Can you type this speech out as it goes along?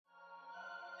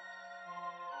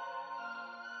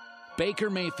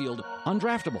Baker Mayfield,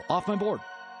 undraftable, off my board.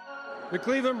 The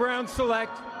Cleveland Browns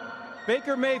select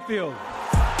Baker Mayfield. What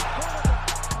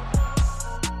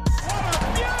a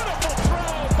beautiful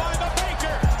throw by the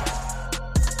Baker!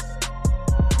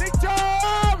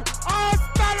 Nichom!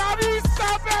 Hasta la vista,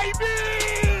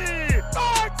 baby!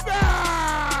 Touchdown!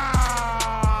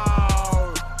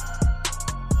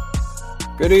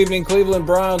 Good evening, Cleveland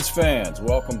Browns fans.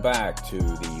 Welcome back to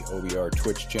the OBR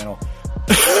Twitch channel.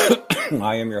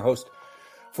 I am your host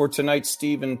for tonight,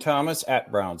 Stephen Thomas,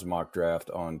 at Browns Mock Draft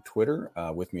on Twitter.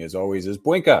 With me, as always, is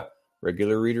Buinka.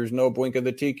 Regular readers know Buinka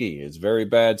the Tiki is very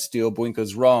bad. Steal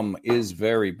Buinka's rum is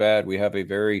very bad. We have a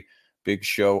very big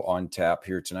show on tap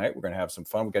here tonight. We're going to have some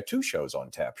fun. We've got two shows on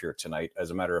tap here tonight.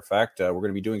 As a matter of fact, we're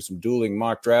going to be doing some dueling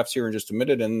mock drafts here in just a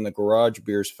minute. And the Garage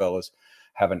Beers fellas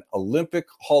have an Olympic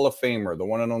Hall of Famer, the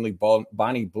one and only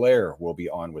Bonnie Blair, will be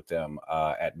on with them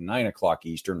at 9 o'clock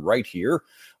Eastern right here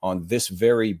on this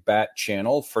very bat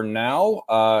channel. For now,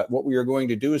 what we are going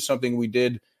to do is something we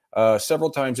did several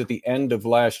times at the end of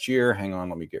last year. Hang on,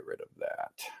 let me get rid of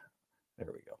that. There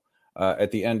we go.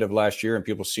 At the end of last year, and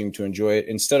people seem to enjoy it.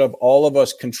 Instead of all of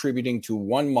us contributing to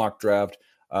one mock draft,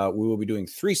 we will be doing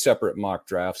three separate mock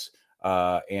drafts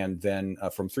and then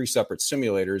from three separate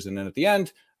simulators. And then at the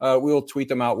end, we'll tweet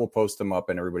them out, we'll post them up,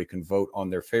 and everybody can vote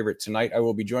on their favorite. Tonight, I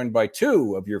will be joined by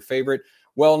two of your favorite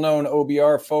well-known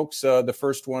OBR folks. The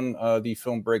first one, the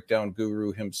film breakdown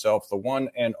guru himself, the one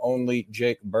and only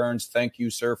Jake Burns. Thank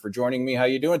you, sir, for joining me. How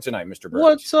you doing tonight, Mr. Burns?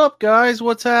 What's up, guys?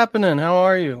 What's happening? How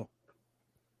are you?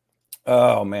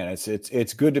 Oh man,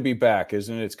 it's good to be back,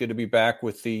 isn't it? It's good to be back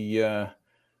with the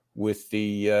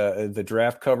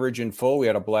draft coverage in full. We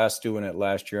had a blast doing it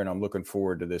last year, and I'm looking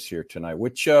forward to this here tonight.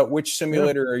 Which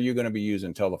simulator are you going to be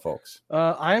using? Tell the folks.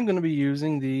 I am going to be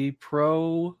using the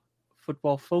Pro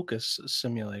Football Focus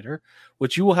simulator,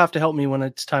 which you will have to help me when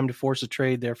it's time to force a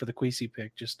trade there for the Queasy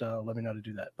pick. Just let me know how to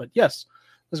do that. But yes,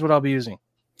 this is what I'll be using.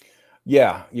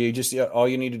 Yeah, all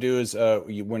you need to do is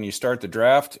when you start the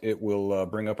draft, it will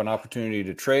bring up an opportunity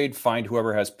to trade. Find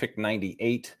whoever has pick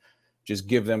 98. Just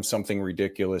give them something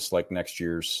ridiculous like next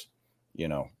year's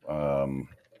one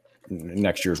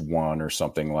or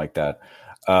something like that,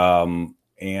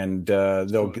 and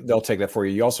they'll take that for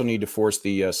you. You also need to force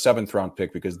the seventh round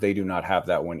pick because they do not have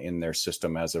that one in their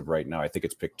system as of right now. I think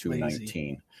it's pick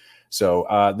 219.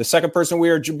 So the second person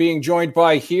we are being joined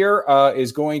by here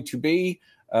is going to be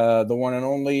the one and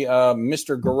only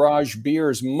Mr. Garage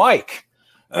Beers, Mike.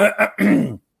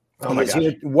 Oh my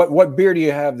gosh. What beer do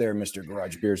you have there, Mr.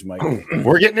 Garage Beers, Mike?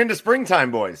 We're getting into springtime,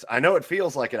 boys. I know it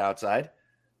feels like it outside.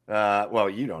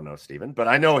 Well, you don't know, Stephen, but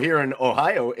I know here in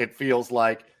Ohio, it feels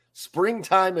like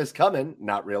springtime is coming.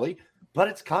 Not really, but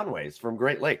it's Conway's from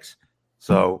Great Lakes.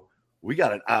 So we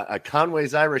got a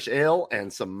Conway's Irish Ale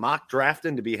and some mock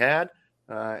drafting to be had.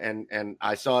 And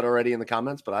I saw it already in the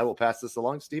comments, but I will pass this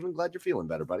along. Stephen, glad you're feeling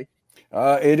better, buddy.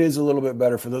 It is a little bit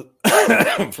better for those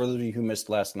of you who missed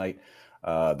last night.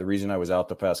 The reason I was out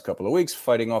the past couple of weeks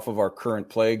fighting off of our current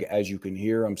plague, as you can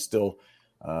hear, I'm still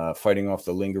fighting off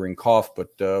the lingering cough, but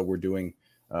we're doing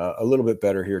a little bit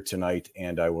better here tonight,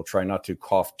 and I will try not to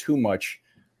cough too much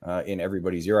in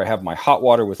everybody's ear. I have my hot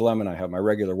water with lemon. I have my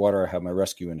regular water. I have my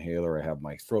rescue inhaler. I have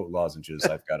my throat lozenges.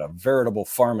 I've got a veritable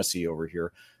pharmacy over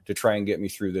here to try and get me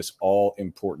through this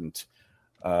all-important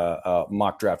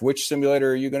mock draft. Which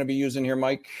simulator are you going to be using here,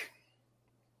 Mike?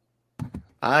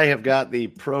 I have got the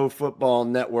Pro Football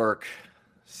Network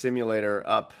simulator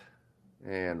up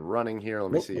and running here.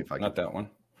 Let me see if I can. Not that one.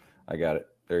 I got it.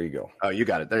 There you go. Oh, you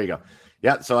got it. There you go.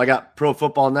 Yeah. So I got Pro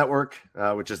Football Network,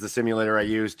 which is the simulator I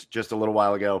used just a little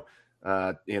while ago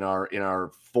in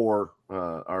our four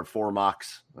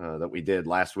mocks that we did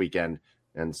last weekend.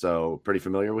 And so pretty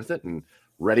familiar with it and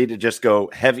ready to just go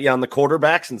heavy on the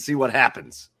quarterbacks and see what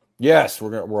happens. Yes,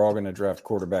 we're all going to draft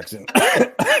quarterbacks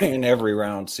in every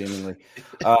round, seemingly.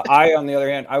 On the other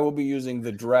hand, I will be using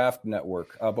the Draft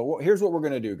Network. But here's what we're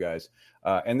going to do, guys.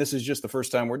 And this is just the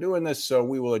first time we're doing this, so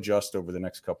we will adjust over the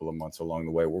next couple of months along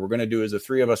the way. What we're going to do is the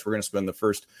three of us, we're going to spend the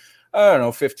first,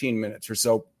 15 minutes or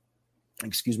so,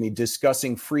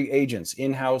 discussing free agents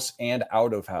in-house and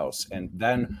out-of-house. And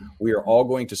then we are all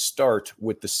going to start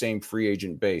with the same free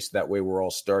agent base. That way we're all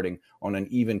starting on an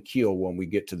even keel when we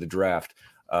get to the draft.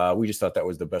 We just thought that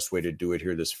was the best way to do it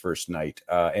here this first night.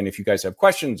 And if you guys have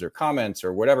questions or comments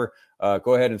or whatever,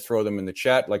 go ahead and throw them in the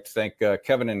chat. I'd like to thank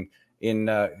Kevin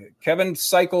Kevin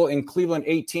Cycle in Cleveland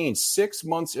 18, 6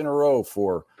 months in a row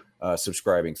for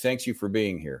subscribing. Thanks you for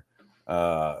being here.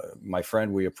 My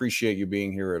friend, we appreciate you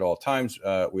being here at all times.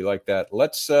 We like that.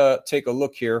 Let's take a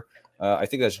look here. I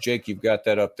think that's Jake. You've got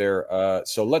that up there.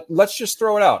 So let's just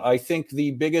throw it out. I think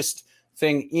the biggest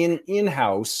thing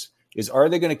in-house is, are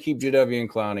they going to keep Jadeveon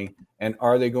Clowney, and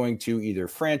are they going to either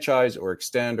franchise or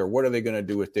extend, or what are they going to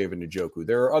do with David Njoku?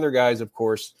 There are other guys, of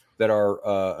course, that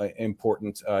are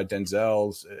important,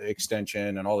 Denzel's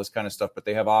extension and all this kind of stuff, but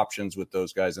they have options with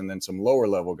those guys, and then some lower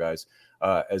level guys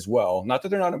as well. Not that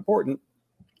they're not important,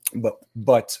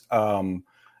 but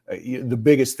the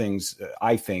biggest things,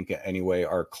 I think anyway,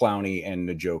 are Clowney and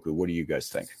Njoku. What do you guys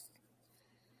think?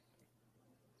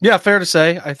 Yeah, fair to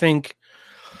say. I think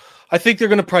they're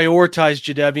going to prioritize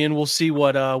Jadeveon. We'll see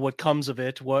what comes of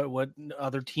it. What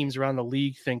other teams around the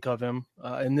league think of him.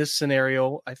 In this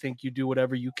scenario, I think you do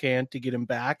whatever you can to get him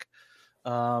back.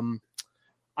 I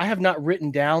have not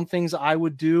written down things I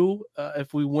would do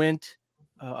if we went.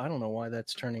 I don't know why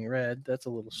that's turning red. That's a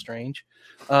little strange.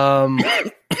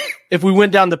 If we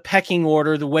went down the pecking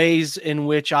order, the ways in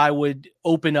which I would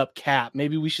open up cap,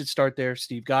 maybe we should start there,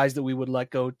 Steve. Guys that we would let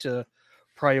go to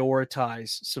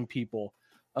prioritize some people.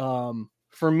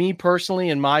 For me personally,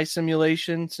 in my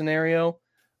simulation scenario,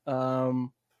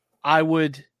 I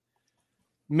would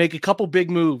make a couple big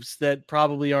moves that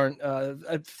probably aren't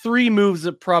 3 moves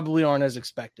that probably aren't as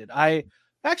expected.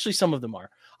 Actually, some of them are.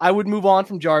 I would move on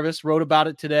from Jarvis. Wrote about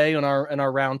it today in our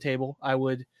roundtable. I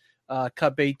would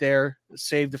cut bait there,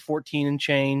 save the 14 and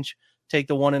change, take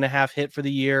the 1.5 hit for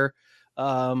the year,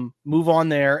 move on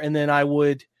there, and then I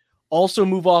would also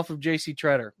move off of JC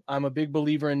Tretter. I'm a big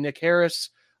believer in Nick Harris.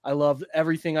 I love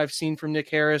everything I've seen from Nick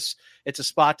Harris. It's a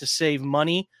spot to save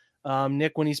money.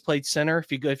 Nick, when he's played center,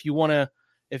 if you want to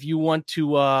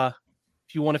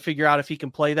figure out if he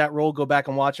can play that role, go back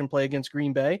and watch him play against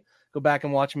Green Bay. Go back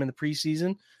and watch him in the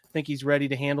preseason. I think he's ready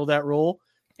to handle that role,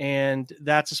 and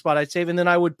that's a spot I'd save. And then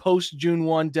I would post June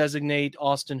 1 designate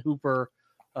Austin Hooper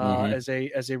as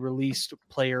a released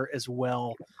player as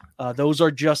well. Those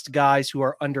are just guys who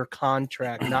are under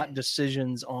contract, not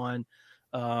decisions on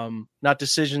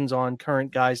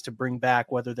current guys to bring back,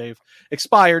 whether they've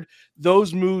expired.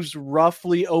 Those moves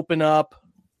roughly open up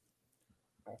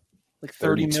like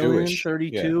 30 million,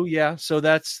 32. Yeah. So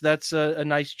that's a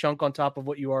nice chunk on top of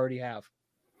what you already have.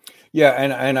 Yeah.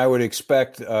 And I would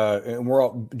expect, and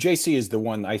JC is the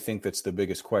one I think that's the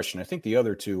biggest question. I think the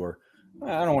other two are,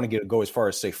 I don't want to go as far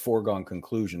as say foregone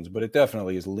conclusions, but it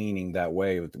definitely is leaning that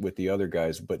way with the other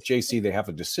guys. But JC, they have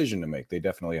a decision to make. They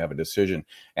definitely have a decision.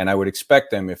 And I would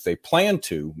expect them, if they plan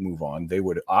to move on, they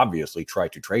would obviously try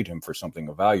to trade him for something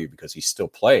of value because he's still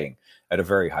playing at a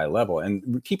very high level.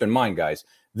 And keep in mind, guys,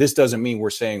 this doesn't mean we're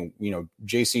saying,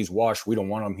 JC's washed. We don't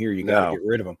want him here. You got to get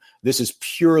rid of him. This is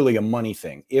purely a money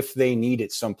thing. If they need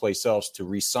it someplace else to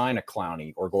re-sign a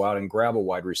Clowney or go out and grab a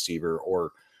wide receiver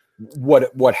or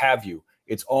what have you,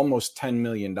 it's almost $10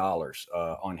 million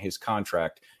on his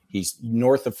contract. He's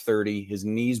north of 30. His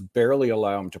knees barely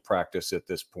allow him to practice at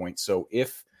this point. So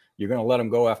if you're going to let him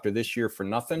go after this year for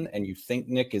nothing, and you think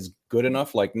Nick is good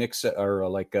enough, like Nick said, or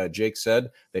like Jake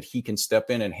said, that he can step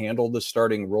in and handle the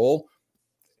starting role,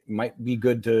 it might be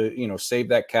good to save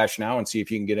that cash now and see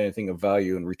if you can get anything of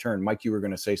value in return. Mike, you were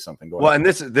going to say something. Go ahead. And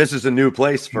this is a new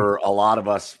place for a lot of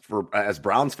us, as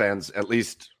Browns fans, at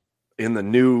least in the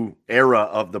new era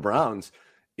of the Browns.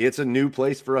 It's a new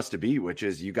place for us to be, which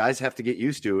is you guys have to get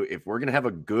used to. If we're going to have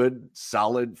a good,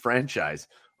 solid franchise,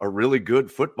 a really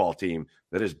good football team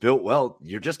that is built well,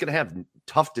 you're just going to have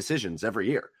tough decisions every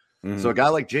year. Mm-hmm. So a guy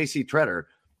like JC Tretter,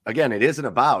 again, it isn't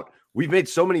about, we've made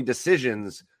so many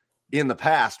decisions in the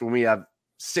past when we have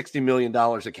 $60 million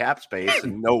of cap space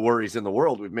and no worries in the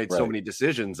world. We've made so many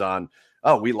decisions on,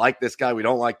 we like this guy, we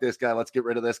don't like this guy, let's get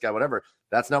rid of this guy, whatever.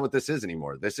 That's not what this is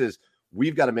anymore. This is,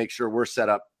 we've got to make sure we're set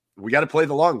up. We got to play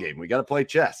the long game. We got to play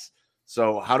chess.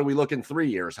 So how do we look in 3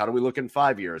 years? How do we look in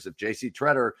 5 years? If JC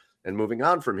Tretter and moving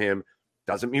on from him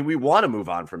doesn't mean we want to move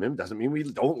on from him, doesn't mean we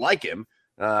don't like him.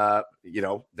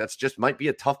 That's just might be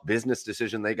a tough business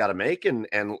decision they got to make. And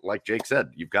like Jake said,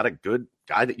 you've got a good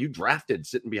guy that you drafted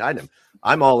sitting behind him.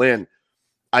 I'm all in.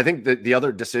 I think that the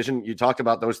other decision, you talked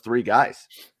about those 3 guys,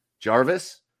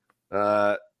 Jarvis,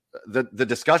 the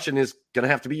discussion is going to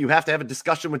have to be, you have to have a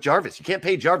discussion with Jarvis. You can't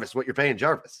pay Jarvis what you're paying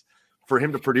Jarvis for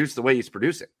him to produce the way he's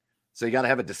producing. So you got to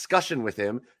have a discussion with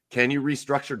him. Can you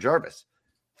restructure Jarvis?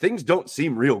 Things don't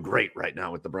seem real great right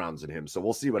now with the Browns and him. So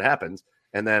we'll see what happens.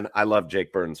 And then I love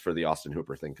Jake Burns for the Austin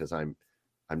Hooper thing, because I'm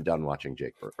done watching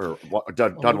Jake Burns,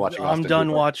 done watching Austin I'm done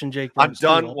Hooper. Watching Jake Burns.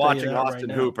 I'm done watching Austin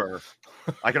Hooper.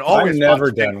 I can always I'm never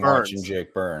watch done Jake watching Burns.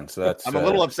 Jake Burns. That's I'm a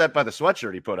little upset by the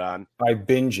sweatshirt he put on. I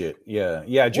binge it.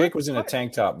 Yeah. Jake was in a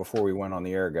tank top before we went on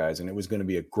the air, guys, and it was going to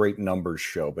be a great numbers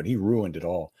show, but he ruined it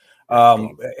all.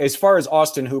 As far as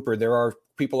Austin Hooper, there are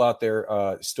people out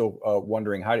there still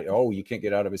wondering you can't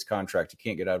get out of his contract. You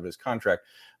can't get out of his contract.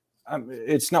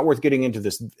 it's not worth getting into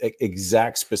this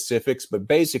exact specifics, but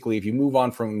basically, if you move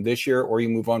on from him this year or you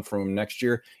move on from him next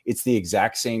year, it's the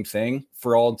exact same thing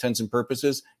for all intents and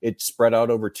purposes. It's spread out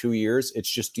over 2 years. It's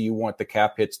just, do you want the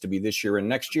cap hits to be this year and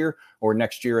next year, or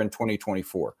next year and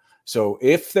 2024? So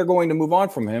if they're going to move on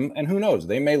from him, and who knows,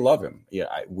 they may love him. Yeah,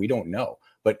 we don't know.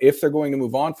 But if they're going to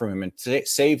move on from him and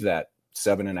save that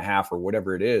 7.5 or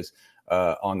whatever it is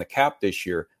on the cap this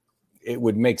year, it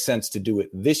would make sense to do it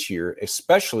this year,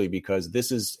 especially because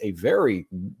this is a very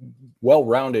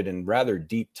well-rounded and rather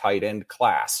deep tight end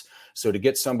class. So to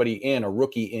get somebody in, a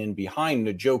rookie in behind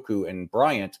Njoku and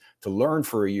Bryant to learn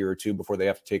for a year or two before they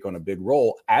have to take on a big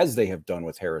role, as they have done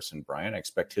with Harrison Bryant, I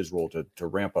expect his role to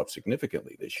ramp up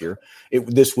significantly this year.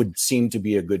 This would seem to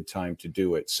be a good time to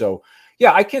do it. So,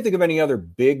 yeah, I can't think of any other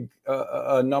big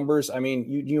numbers. I mean,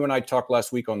 you and I talked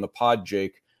last week on the pod,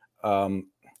 Jake.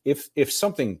 If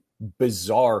something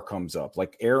bizarre comes up,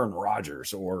 like Aaron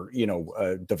Rodgers or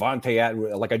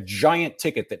Devontae, like a giant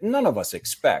ticket that none of us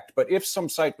expect, but if some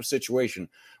type of situation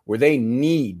where they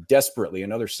need desperately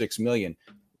another $6 million,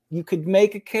 you could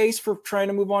make a case for trying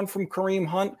to move on from Kareem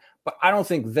Hunt. But I don't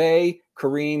think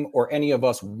Kareem, or any of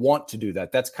us want to do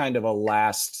that. That's kind of a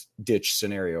last ditch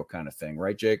scenario kind of thing,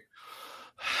 right, Jake?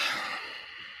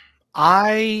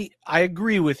 I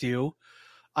agree with you.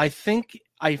 I think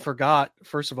I forgot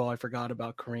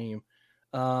about Kareem.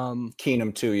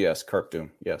 Keenum too, yes.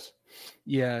 Kirk-Doom, yes.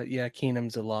 Yeah,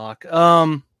 Keenum's a lock.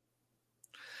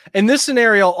 In this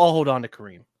scenario, I'll hold on to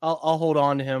Kareem. I'll hold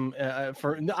on to him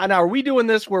for now. Are we doing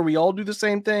this where we all do the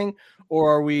same thing,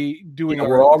 or are we doing?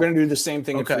 We're all going to do the same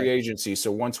thing in free agency.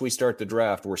 So once we start the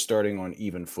draft, we're starting on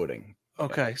even footing.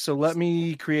 Okay, so let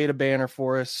me create a banner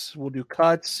for us. We'll do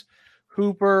cuts,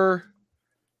 Hooper,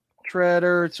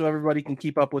 Treader, so everybody can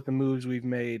keep up with the moves we've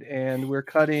made. And we're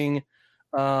cutting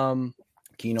Keenum,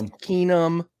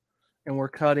 and we're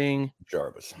cutting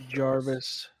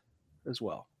Jarvis as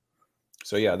well.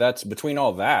 So yeah, that's between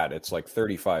all that, it's like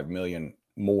 35 million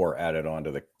more added on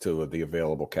to the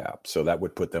available cap. So that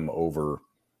would put them over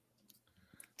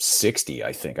 60,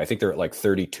 I think. I think they're at like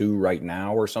 32 right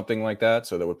now or something like that.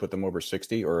 So that would put them over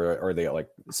 60, or are they like,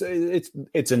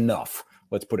 it's enough.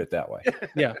 Let's put it that way.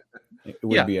 Yeah. It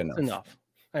would be enough.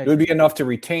 It would be enough to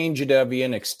retain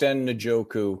Jadeveon, extend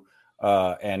Njoku,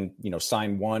 and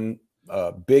sign one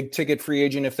big ticket free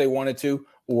agent if they wanted to,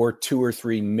 or 2 or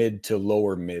 3 mid to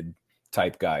lower mid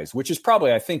type guys, which is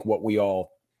probably, I think, what we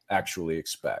all actually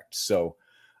expect. So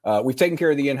we've taken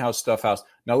care of the in-house stuff house.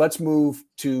 Now let's move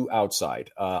to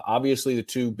outside. Obviously, the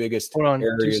two biggest Hold on,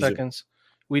 areas 2 seconds.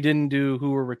 We didn't do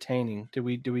who we're retaining. Did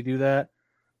we do that?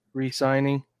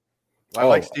 Re-signing? I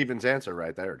like Steven's answer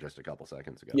right there just a couple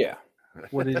seconds ago. Yeah.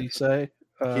 What did he say?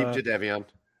 Keep Jadeveon.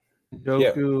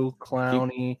 Goku,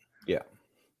 Clowney. Yeah.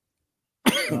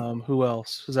 Who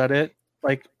else? Is that it?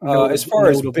 Like as far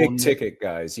as big ticket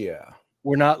guys, yeah.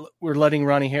 We're letting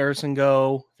Ronnie Harrison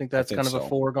go. I think that's kind of a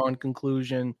foregone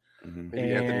conclusion. Mm-hmm.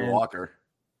 Maybe Anthony Walker.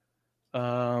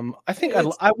 I think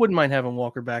I wouldn't mind having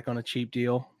Walker back on a cheap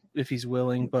deal if he's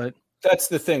willing, but that's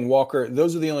the thing. Walker,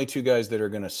 those are the only two guys that are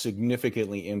going to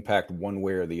significantly impact one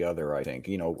way or the other, I think.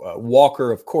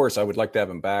 Walker, of course, I would like to have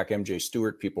him back. MJ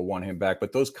Stewart, people want him back,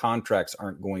 but those contracts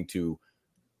aren't going to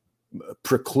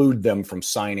preclude them from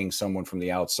signing someone from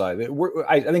the outside.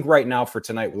 I think right now for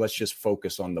tonight, let's just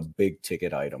focus on the big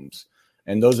ticket items.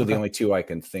 And those are the only two I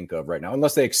can think of right now,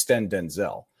 unless they extend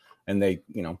Denzel and they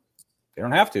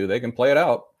don't have to, they can play it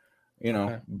out,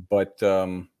 but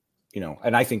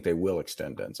and I think they will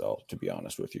extend Denzel, to be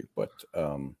honest with you, but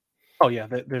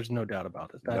there's no doubt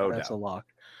about it. That's doubt. a lock.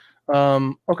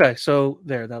 Okay, so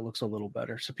that looks a little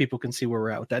better, so people can see where we're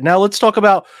at with that. Now let's talk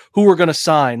about who we're going to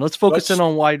sign. Let's focus in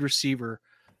on wide receiver.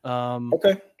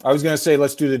 Okay, I was going to say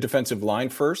let's do the defensive line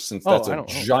first, since that's a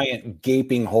giant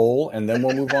gaping hole, and then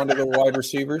we'll move on to the wide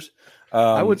receivers.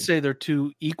 I would say they're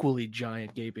two equally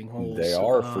giant gaping holes. They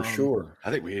are for sure.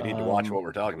 I think we need to watch what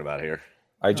we're talking about here.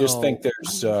 I just think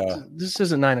there's this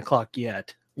isn't 9 o'clock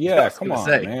yet. Yeah, come on,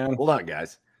 man. Hold on,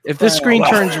 guys. If this screen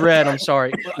turns red, I'm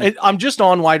sorry. I'm just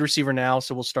on wide receiver now,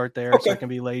 so we'll start there so I can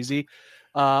be lazy.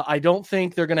 I don't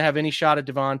think they're going to have any shot at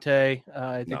Devontae.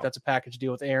 I think that's a package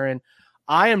deal with Aaron.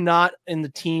 I am not in the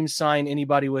team sign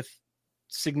anybody with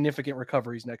significant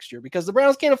recoveries next year because the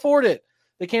Browns can't afford it.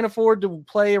 They can't afford to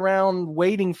play around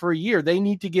waiting for a year. They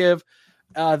need to give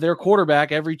their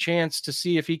quarterback every chance to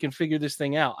see if he can figure this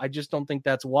thing out. I just don't think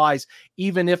that's wise,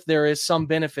 even if there is some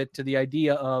benefit to the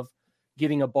idea of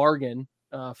getting a bargain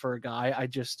for a guy.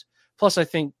 Plus I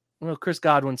think Chris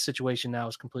Godwin's situation now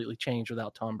is completely changed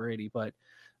without Tom Brady, but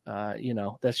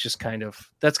that's kind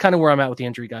of where I'm at with the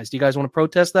injury guys. Do you guys want to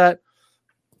protest that?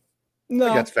 No, I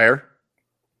think that's fair.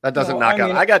 That doesn't knock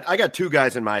out. I got two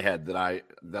guys in my head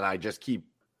that I just keep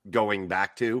going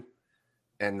back to,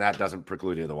 and that doesn't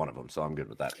preclude either one of them. So I'm good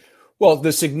with that. Well,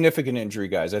 the significant injury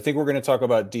guys. I think we're going to talk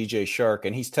about DJ Shark,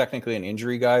 and he's technically an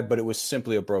injury guy, but it was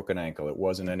simply a broken ankle. It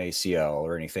wasn't an ACL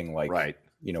or anything like,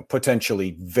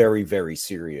 potentially very, very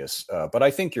serious. But I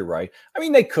think you're right. I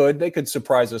mean, they could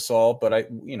surprise us all, but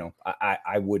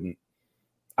I wouldn't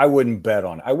bet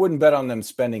on it. I wouldn't bet on them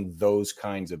spending those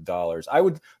kinds of dollars.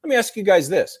 Let me ask you guys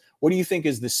this. What do you think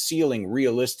is the ceiling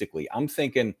realistically? I'm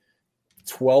thinking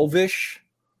 12-ish.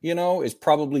 Is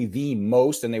probably the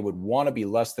most, and they would want to be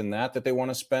less than that they want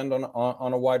to spend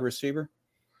on a wide receiver.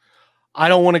 I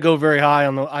don't want to go very high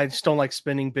I just don't like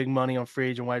spending big money on free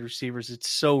agent wide receivers. It's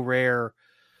so rare,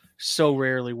 so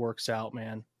rarely works out,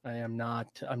 man. I'm not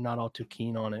all too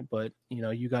keen on it, but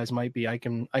you guys might be. I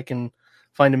can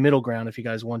find a middle ground if you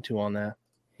guys want to on that.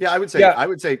 Yeah, I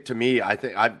would say to me, I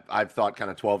think I've thought kind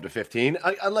of 12 to 15,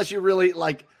 unless you really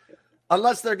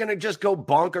unless they're going to just go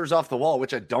bonkers off the wall,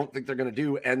 which I don't think they're going to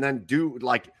do, and then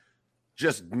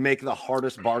just make the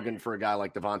hardest bargain for a guy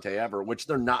like Devontae ever, which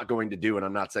they're not going to do. And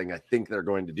I'm not saying I think they're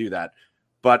going to do that.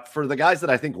 But for the guys that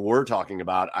I think we're talking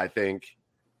about, I think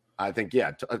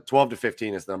 12 to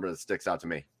 15 is the number that sticks out to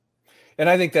me. And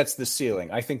I think that's the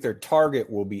ceiling. I think their target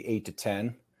will be 8 to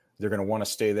 10. They're going to want to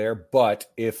stay there. But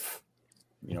if,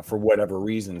 for whatever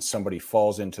reason, somebody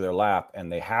falls into their lap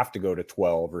and they have to go to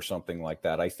 12 or something like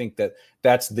that, I think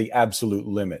that's the absolute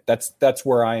limit. That's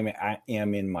where I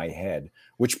am in my head,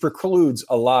 which precludes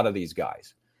a lot of these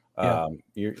guys. Yeah.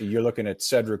 You're looking at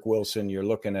Cedric Wilson. You're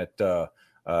looking at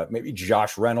maybe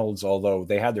Josh Reynolds, although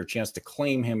they had their chance to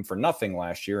claim him for nothing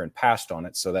last year and passed on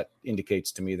it. So that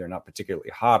indicates to me they're not particularly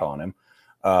hot on him.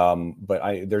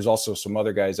 But there's also some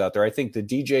other guys out there. I think the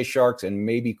DJ Sharks and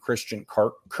maybe Christian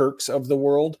Kirks of the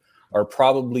world are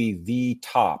probably the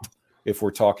top if we're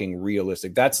talking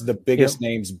realistic. That's the biggest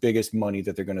names, biggest money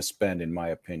that they're going to spend, in my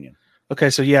opinion.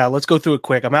 Okay, so let's go through it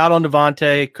quick. I'm out on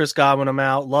Devontae. Chris Godwin, I'm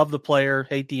out. Love the player,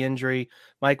 hate the injury.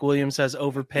 Mike Williams has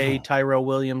overpaid. Tyrell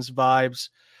Williams vibes.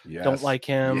 Yes. Don't like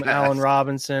him. Yes. Allen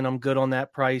Robinson, I'm good on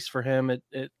that price for him.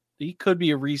 He could be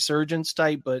a resurgence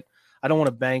type, but I don't want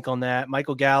to bank on that.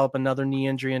 Michael Gallup, another knee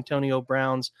injury. Antonio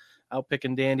Brown's out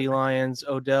picking dandelions.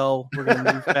 Odell, we're going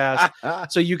to move fast.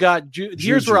 So you got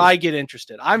here's where I get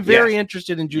interested. I'm very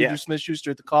interested in Juju Smith-Schuster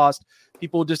at the cost.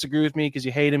 People will disagree with me because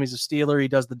you hate him. He's a Steeler. He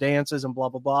does the dances and blah,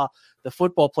 blah, blah. The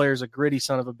football player is a gritty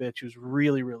son of a bitch who's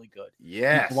really, really good.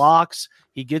 Yes. He blocks.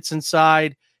 He gets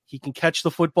inside. He can catch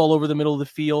the football over the middle of the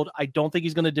field. I don't think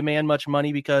he's going to demand much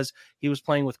money because he was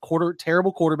playing with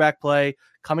terrible quarterback play,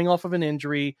 coming off of an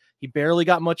injury. He barely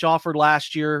got much offered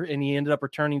last year, and he ended up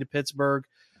returning to Pittsburgh.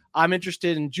 I'm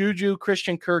interested in Juju,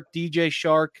 Christian Kirk, DJ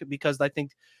Shark, because I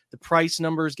think the price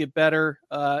numbers get better,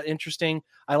 interesting.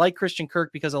 I like Christian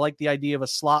Kirk because I like the idea of a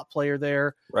slot player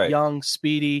there, young,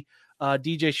 speedy.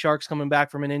 DJ Shark's coming back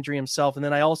from an injury himself. And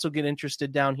then I also get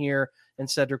interested down here in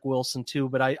Cedric Wilson too.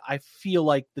 But I feel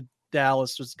like the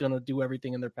Dallas was going to do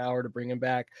everything in their power to bring him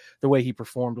back the way he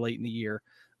performed late in the year,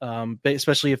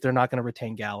 especially if they're not going to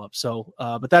retain Gallup. So,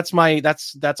 but that's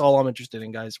all I'm interested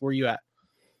in, guys. Where are you at?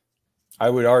 I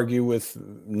would argue with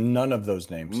none of those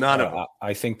names. None of them.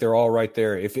 I think they're all right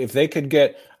there. If they could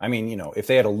get, if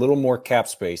they had a little more cap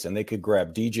space and they could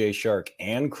grab DJ Shark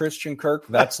and Christian Kirk,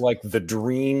 that's like the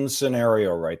dream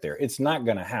scenario right there. It's not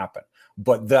going to happen,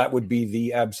 but that would be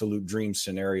the absolute dream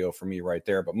scenario for me right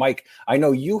there. But Mike, I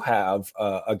know you have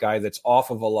a guy that's off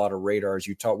of a lot of radars.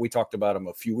 We talked about him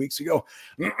a few weeks ago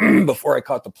before I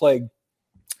caught the plague.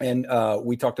 And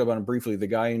we talked about him briefly, the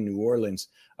guy in New Orleans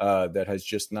that has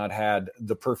just not had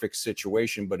the perfect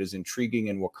situation, but is intriguing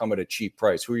and will come at a cheap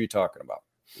price. Who are you talking about?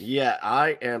 Yeah,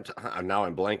 I am. Now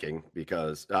I'm blanking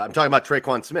because I'm talking about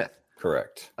Tre'Quan Smith.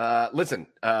 Correct. Listen,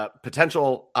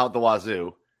 potential out the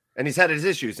wazoo, and he's had his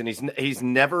issues, and he's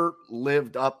never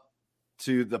lived up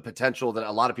to the potential that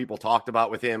a lot of people talked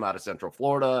about with him out of Central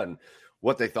Florida and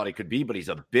what they thought he could be. But he's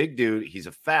a big dude. He's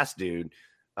a fast dude,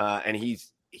 and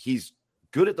he's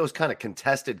good at those kind of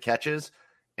contested catches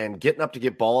and getting up to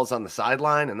get balls on the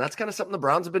sideline. And that's kind of something the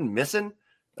Browns have been missing.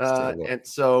 And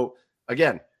so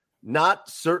again, not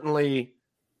certainly,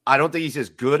 I don't think he's as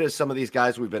good as some of these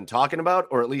guys we've been talking about,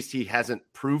 or at least he hasn't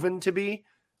proven to be.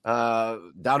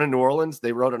 Down in New Orleans,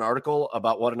 they wrote an article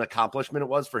about what an accomplishment it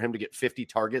was for him to get 50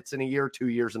 targets in a year, 2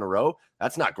 years in a row.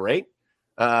 That's not great.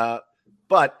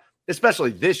 But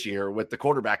especially this year with the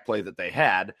quarterback play that they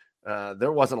had,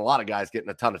 there wasn't a lot of guys getting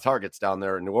a ton of targets down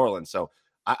there in New Orleans. So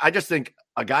I just think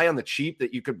a guy on the cheap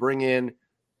that you could bring in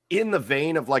the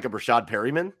vein of like a Brashad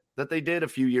Perryman that they did a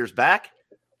few years back,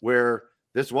 where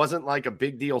This wasn't like a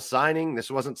big deal signing.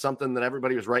 This wasn't something that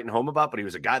everybody was writing home about, but he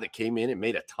was a guy that came in and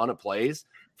made a ton of plays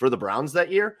for the Browns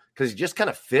that year because he just kind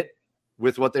of fit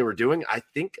with what they were doing. I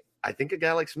think a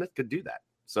guy like Smith could do that.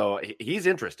 So he's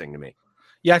interesting to me.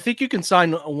 Yeah, I think you can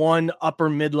sign one upper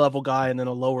mid-level guy and then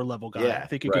a lower level guy. Yeah, I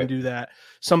think you can do that.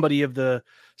 Somebody of the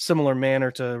similar manner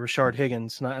to Rashard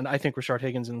Higgins. And I think Rashard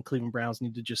Higgins and the Cleveland Browns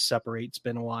need to just separate. It's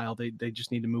been a while. They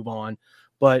just need to move on.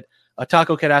 But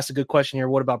Taco Cat asked a good question here.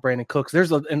 What about Brandon Cooks?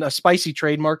 There's a spicy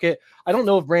trade market. I don't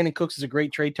know if Brandon Cooks is a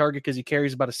great trade target because he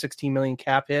carries about a $16 million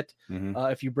cap hit.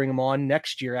 If you bring him on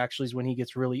next year, actually is when he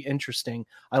gets really interesting.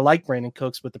 I like Brandon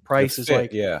Cooks, but the price is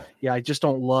I just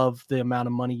don't love the amount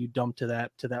of money you dump to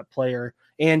that player.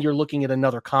 And you're looking at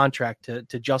another contract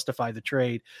to justify the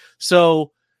trade.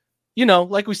 So,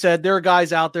 like we said, there are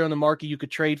guys out there on the market you could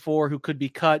trade for who could be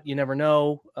cut. You never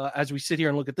know. As we sit here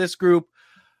and look at this group,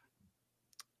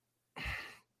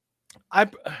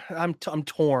 I'm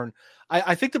torn.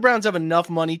 I think the Browns have enough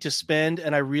money to spend,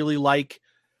 and I really like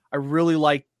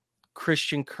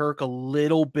Christian Kirk a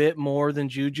little bit more than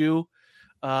Juju.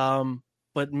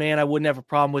 But man, I wouldn't have a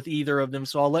problem with either of them.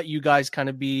 So I'll let you guys kind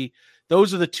of be.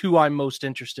 Those are the two I'm most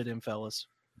interested in, fellas.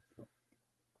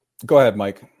 Go ahead,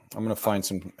 Mike. I'm going to find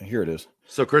some. Here it is.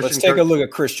 So let's take a look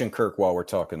at Christian Kirk while we're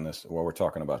talking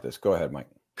about this. Go ahead, Mike.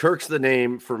 Kirk's the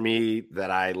name for me that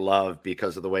I love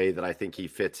because of the way that I think he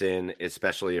fits in,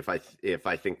 especially if I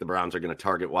think the Browns are going to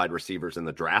target wide receivers in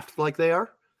the draft like they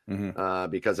are.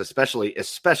 Because especially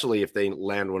if they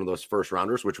land one of those first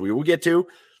rounders, which we will get to.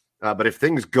 But if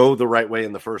things go the right way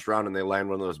in the first round and they land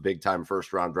one of those big time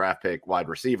first round draft pick wide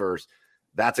receivers,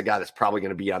 that's a guy that's probably going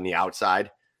to be on the outside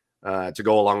to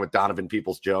go along with Donovan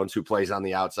Peoples-Jones, who plays on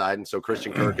the outside. And so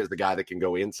Christian Kirk is the guy that can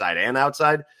go inside and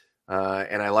outside.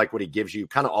 And I like what he gives you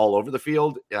kind of all over the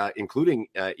field, including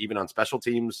even on special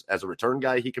teams as a return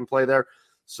guy, he can play there.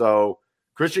 So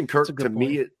Christian Kirk to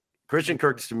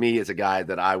me is a guy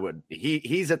that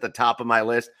he's at the top of my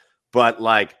list, but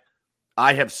like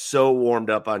I have so warmed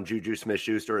up on Juju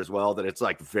Smith-Schuster as well that it's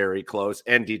like very close,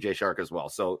 and DJ Shark as well.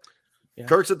 So yeah.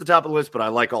 Kirk's at the top of the list, but I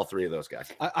like all three of those guys.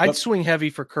 I'd swing heavy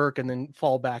for Kirk and then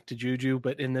fall back to Juju.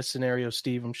 But in this scenario,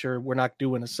 Steve, I'm sure we're not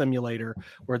doing a simulator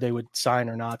where they would sign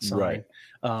or not sign.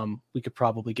 Right. We could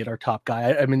probably get our top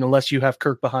guy. I mean, unless you have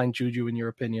Kirk behind Juju, in your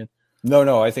opinion.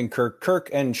 No, I think Kirk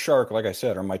and Shark, like I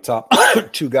said, are my top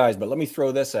two guys. But let me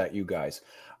throw this at you guys.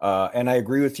 And I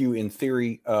agree with you in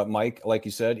theory, Mike. Like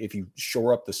you said, if you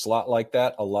shore up the slot like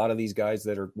that, a lot of these guys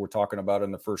that we're talking about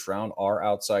in the first round are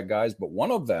outside guys. But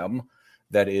one of them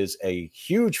that is a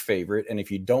huge favorite, and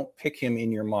if you don't pick him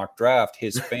in your mock draft,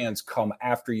 his fans come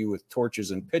after you with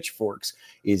torches and pitchforks,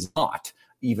 is not,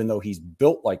 even though he's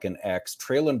built like an X.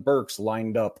 Treylon Burks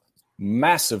lined up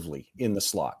massively in the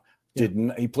slot.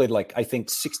 He played like, I think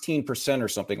 16% or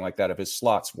something like that of his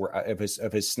slots were of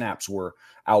his snaps were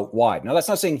out wide. Now that's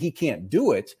not saying he can't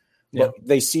do it, but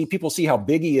people see how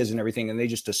big he is and everything, and they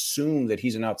just assume that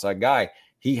he's an outside guy.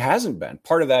 He hasn't been.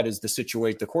 Part of that is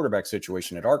the quarterback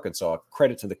situation at Arkansas.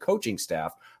 Credit to the coaching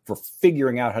staff for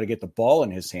figuring out how to get the ball in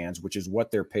his hands, which is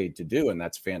what they're paid to do, and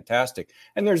that's fantastic.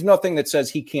 And there's nothing that says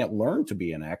he can't learn to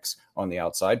be an X on the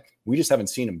outside. We just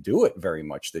haven't seen him do it very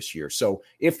much this year. So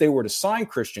if they were to sign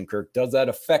Christian Kirk, does that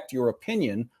affect your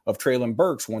opinion of Treylon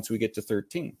Burks once we get to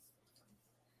 13?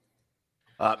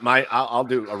 I'll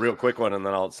do a real quick one, and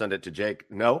then I'll send it to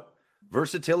Jake. No.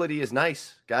 Versatility is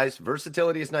nice, guys.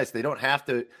 Versatility is nice. They don't have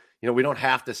to, we don't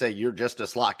have to say you're just a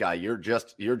slot guy. You're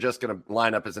just going to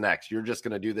line up as an X. You're just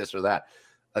going to do this or that.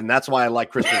 And that's why I like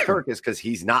Christian Kirk, is because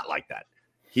he's not like that.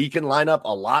 He can line up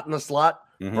a lot in the slot.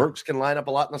 Burks can line up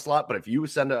a lot in the slot. But if you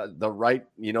send the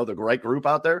right group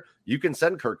out there, you can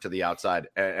send Kirk to the outside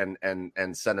and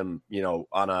send him,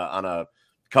 on a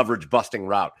coverage busting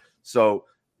route. So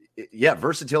yeah,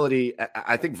 versatility.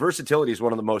 I think versatility is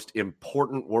one of the most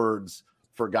important words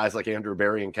for guys like Andrew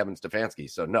Berry and Kevin Stefanski.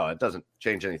 So no, it doesn't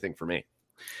change anything for me.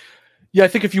 Yeah, I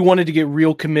think if you wanted to get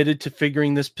real committed to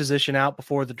figuring this position out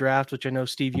before the draft, which I know,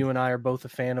 Steve, you and I are both a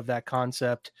fan of that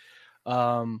concept.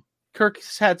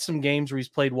 Kirk's had some games where he's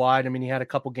played wide. I mean, he had a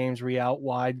couple games where he out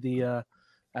wide,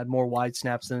 had more wide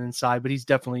snaps than inside, but he's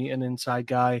definitely an inside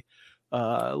guy.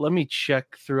 Let me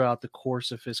check throughout the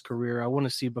course of his career. I want to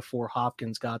see before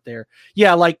Hopkins got there.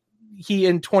 Yeah, like he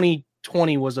in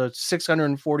 2020 was a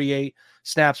 648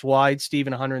 snaps wide,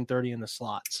 Steven 130 in the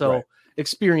slot. So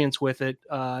experience with it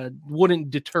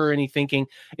wouldn't deter any thinking.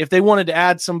 If they wanted to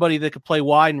add somebody that could play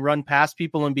wide and run past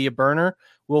people and be a burner,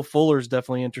 Will Fuller's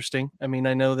definitely interesting. I mean,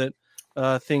 I know that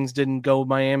things didn't go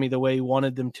Miami the way he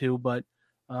wanted them to, but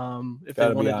If Gotta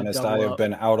they wanted be honest, to I double have up.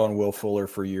 been out on Will Fuller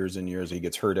for years and years. He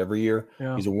gets hurt every year.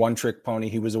 Yeah. He's a one-trick pony.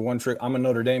 He was a one-trick. I'm a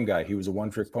Notre Dame guy. He was a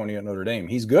one-trick pony at Notre Dame.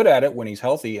 He's good at it when he's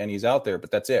healthy and he's out there,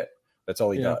 but that's it. That's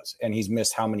all he does. And he's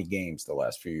missed how many games the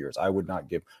last few years? I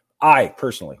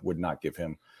personally would not give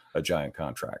him a giant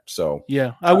contract. So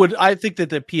yeah, I think that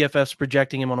the PFF's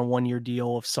projecting him on a 1-year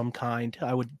deal of some kind.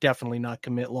 I would definitely not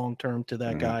commit long-term to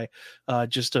that guy.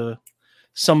 Just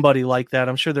somebody like that.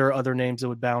 I'm sure there are other names that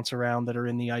would bounce around that are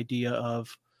in the idea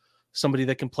of somebody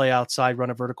that can play outside, run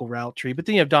a vertical route tree. But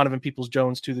then you have Donovan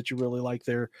Peoples-Jones too that you really like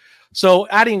there. So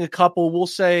adding a couple, we'll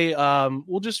say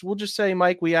we'll just say,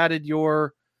 Mike, we added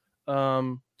your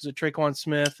is it Traquan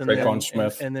Smith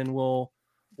and then we'll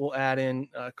add in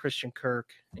Christian Kirk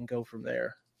and go from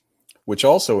there. Which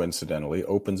also incidentally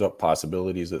opens up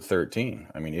possibilities at 13.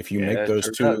 I mean, if you make those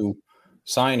two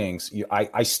signings,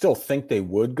 I still think they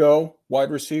would go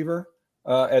wide receiver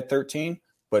at 13,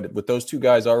 but with those two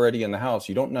guys already in the house,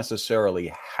 you don't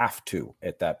necessarily have to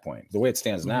at that point. The way it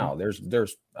stands now,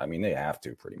 they have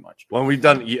to pretty much. Well, we've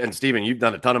done, and Steven, you've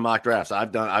done a ton of mock drafts.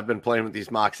 I've been playing with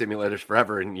these mock simulators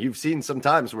forever, and you've seen some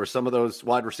times where some of those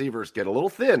wide receivers get a little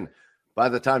thin by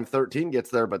the time 13 gets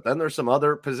there, but then there's some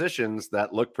other positions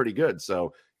that look pretty good.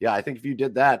 So yeah, I think if you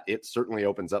did that, it certainly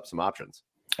opens up some options.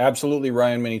 Absolutely.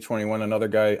 Ryan Mini 21, another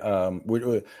guy.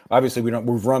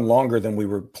 We've run longer than we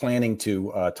were planning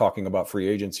to, talking about free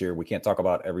agents here. We can't talk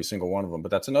about every single one of them,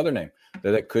 but that's another name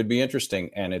that could be interesting.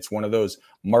 And it's one of those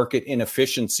market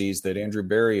inefficiencies that Andrew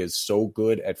Berry is so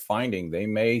good at finding. They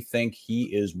may think he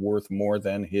is worth more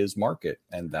than his market,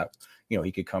 and that,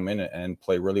 he could come in and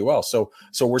play really well. So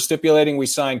we're stipulating we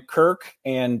signed Kirk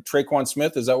and Traquan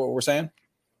Smith. Is that what we're saying?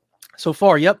 So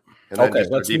far, yep. Okay,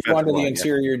 let's move on to the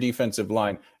interior defensive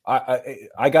line.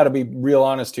 I got to be real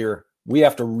honest here. We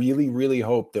have to really, really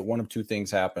hope that one of two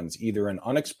things happens. Either an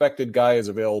unexpected guy is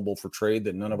available for trade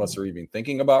that none of us are even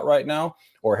thinking about right now,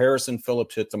 or Harrison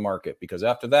Phillips hits the market. Because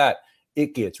after that,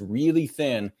 it gets really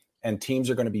thin, and teams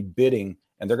are going to be bidding,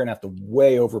 and they're going to have to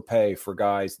way overpay for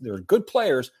guys. They're good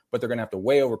players, but they're going to have to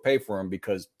way overpay for them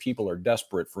because people are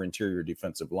desperate for interior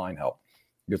defensive line help.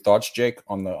 Your thoughts, Jake,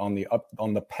 on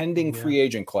the pending free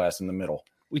agent class in the middle?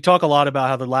 We talk a lot about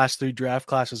how the last 3 draft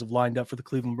classes have lined up for the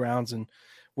Cleveland Browns and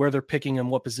where they're picking and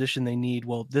what position they need.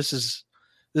 Well, this is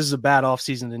a bad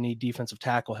offseason to need defensive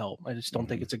tackle help. I just don't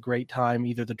think it's a great time,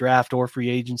 either the draft or free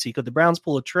agency. Could the Browns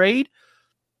pull a trade?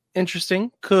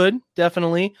 Interesting. Could,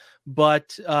 definitely,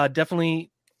 but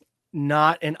definitely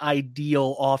not an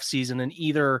ideal offseason in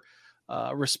either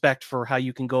respect for how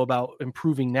you can go about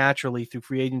improving naturally through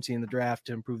free agency and the draft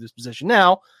to improve this position.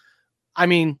 Now, I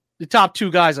mean, the top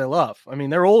 2 guys I love. I mean,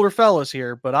 they're older fellas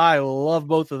here, but I love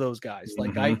both of those guys.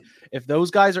 If those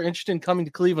guys are interested in coming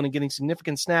to Cleveland and getting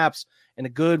significant snaps and a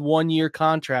good 1-year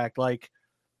contract,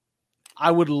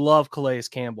 I would love Calais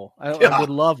Campbell. I would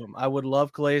love him. I would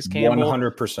love Calais Campbell.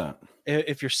 100%.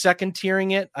 If you're second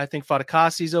tiering it, I think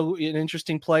Fatukasi's an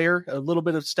interesting player. A little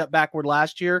bit of step backward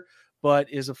last year,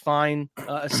 but is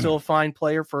still a fine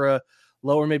player for a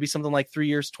lower, maybe something like 3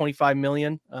 years, $25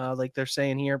 million, like they're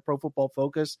saying here, Pro Football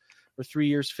Focus, for 3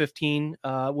 years, 15,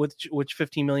 which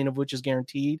 $15 million of which is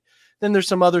guaranteed. Then there's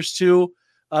some others too.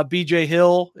 BJ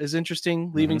Hill is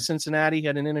interesting, leaving Cincinnati. He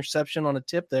had an interception on a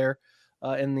tip there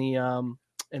in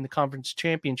the conference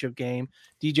championship game.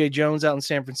 DJ Jones out in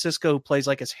San Francisco, who plays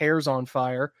like his hair's on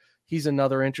fire. He's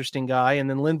another interesting guy. And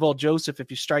then Linval Joseph, if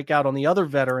you strike out on the other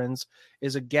veterans,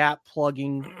 is a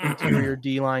gap-plugging interior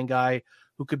D-line guy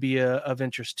who could be of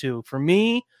interest too. For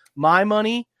me, my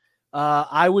money,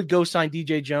 I would go sign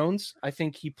DJ Jones. I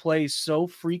think he plays so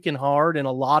freaking hard, and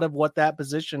a lot of what that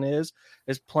position is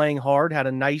playing hard. Had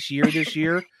a nice year this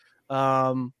year.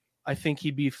 I think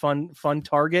he'd be fun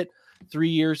target. 3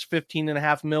 years,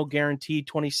 $15.5 million guaranteed,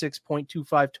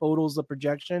 26.25 totals, the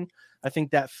projection. I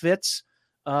think that fits.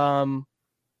 And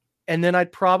then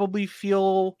I'd probably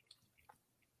feel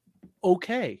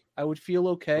okay. I would feel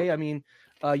okay. I mean,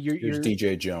 Here's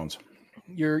DJ Jones.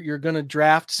 You're going to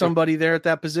draft somebody there at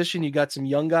that position. You got some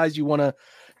young guys you want to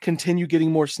continue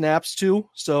getting more snaps to.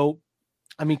 So,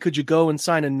 I mean, could you go and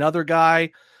sign another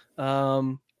guy?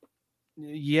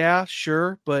 Yeah,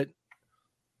 sure. But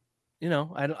they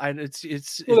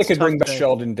could bring back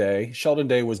Sheldon Day. Sheldon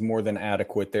Day was more than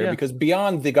adequate there because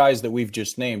beyond the guys that we've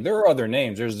just named, there are other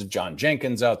names. There's John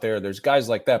Jenkins out there. There's guys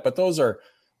like that, but those are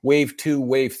wave 2,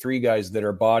 wave 3 guys that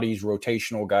are bodies,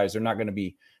 rotational guys. They're not going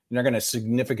to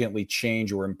significantly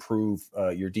change or improve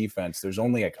your defense. There's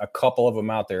only a couple of them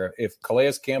out there. If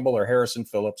Calais Campbell or Harrison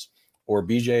Phillips or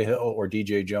BJ Hill or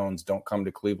DJ Jones don't come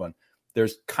to Cleveland,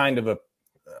 there's kind of a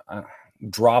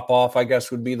drop off, I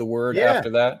guess would be the word after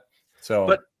that.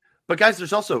 So, But guys,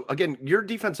 there's also, again, your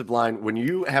defensive line, when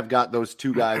you have got those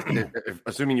two guys,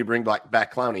 assuming you bring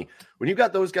back Clowney, when you've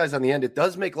got those guys on the end, it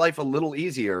does make life a little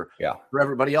easier for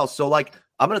everybody else. So, like,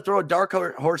 I'm going to throw a dark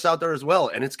horse out there as well.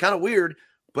 And it's kind of weird,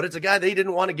 but it's a guy they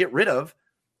didn't want to get rid of.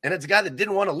 And it's a guy that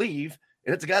didn't want to leave.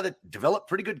 And it's a guy that developed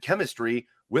pretty good chemistry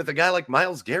with a guy like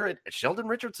Myles Garrett. Sheldon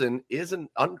Richardson is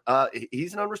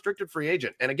he's an unrestricted free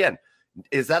agent. And again,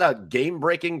 is that a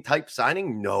game-breaking type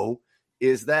signing? No.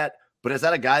 But is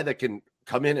that a guy that can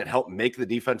come in and help make the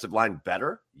defensive line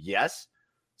better? Yes.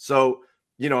 So,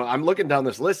 I'm looking down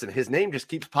this list and his name just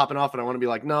keeps popping off. And I want to be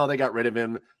like, no, they got rid of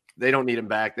him. They don't need him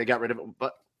back. They got rid of him.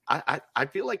 But I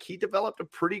feel like he developed a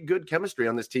pretty good chemistry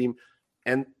on this team.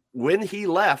 And when he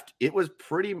left, it was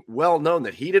pretty well known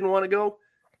that he didn't want to go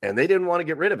and they didn't want to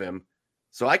get rid of him.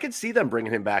 So I could see them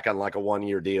bringing him back on like a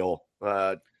 1-year deal,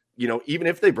 even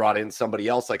if they brought in somebody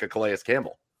else like a Calais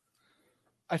Campbell.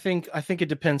 I think it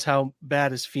depends how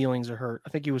bad his feelings are hurt. I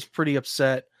think he was pretty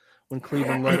upset when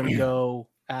Cleveland let him go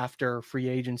after free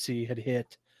agency had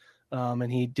hit,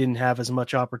 and he didn't have as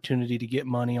much opportunity to get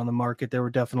money on the market. There were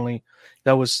definitely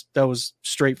that was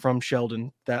straight from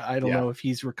Sheldon. That I don't know if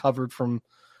he's recovered from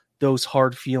those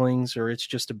hard feelings or it's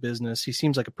just a business. He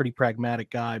seems like a pretty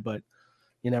pragmatic guy, but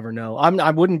you never know.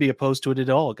 I wouldn't be opposed to it at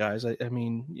all, guys. I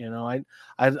mean,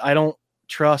 I don't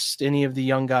trust any of the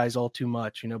young guys all too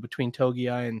much, between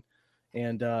Togiai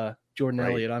and Jordan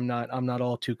Elliott. I'm not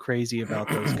all too crazy about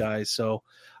those guys. So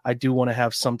I do want to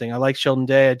have something. I like Sheldon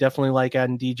Day. I definitely like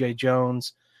adding DJ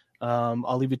Jones.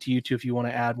 I'll leave it to you two. If you want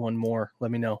to add one more, let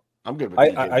me know. I'm good with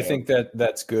I think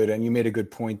that's good. And you made a good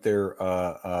point there,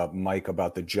 Mike,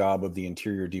 about the job of the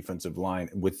interior defensive line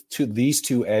with these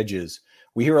two edges.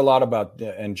 We hear a lot about,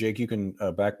 and Jake, you can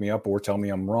back me up or tell me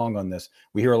I'm wrong on this.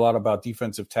 We hear a lot about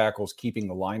defensive tackles keeping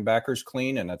the linebackers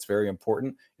clean, and that's very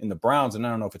important. In the Browns, and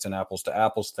I don't know if it's an apples to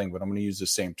apples thing, but I'm going to use the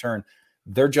same term.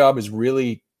 Their job is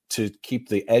really to keep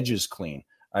the edges clean.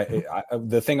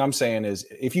 The thing I'm saying is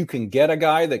if you can get a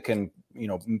guy that can,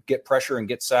 get pressure and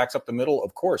get sacks up the middle,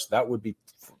 of course, that would be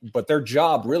 – but their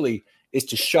job really is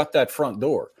to shut that front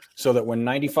door so that when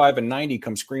 95 and 90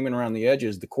 come screaming around the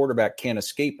edges, the quarterback can't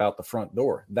escape out the front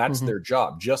door. That's their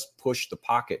job. Just push the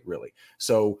pocket, really.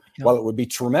 So while it would be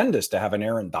tremendous to have an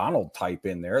Aaron Donald type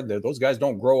in there, those guys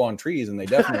don't grow on trees, and they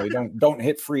definitely don't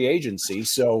hit free agency.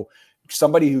 So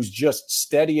somebody who's just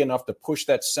steady enough to push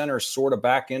that center sort of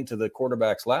back into the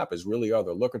quarterback's lap is really all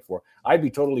they're looking for. I'd be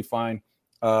totally fine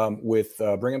with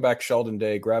bringing back Sheldon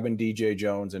Day, grabbing DJ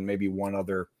Jones, and maybe one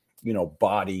other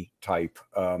body type.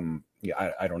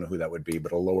 I don't know who that would be,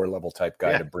 but a lower level type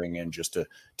guy to bring in just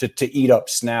to eat up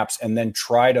snaps, and then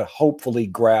try to hopefully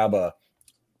grab a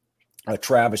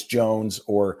Travis Jones,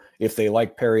 or if they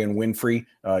like Perry and Winfrey,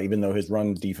 even though his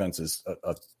run defense is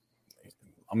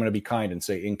I'm going to be kind and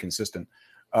say inconsistent.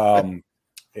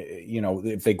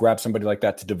 If they grab somebody like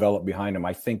that to develop behind him,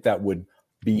 I think that would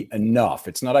be enough.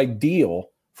 It's not ideal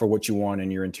for what you want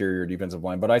in your interior defensive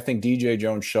line, but I think DJ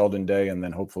Jones, Sheldon Day, and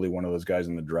then hopefully one of those guys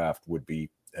in the draft would be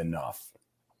enough.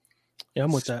 Yeah,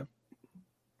 I'm with that.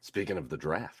 Speaking of the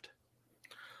draft,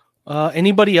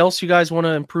 anybody else you guys want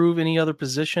to improve any other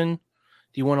position?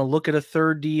 Do you want to look at a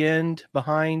third D end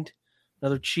behind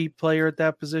another cheap player at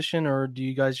that position, or do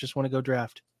you guys just want to go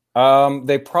draft?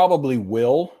 They probably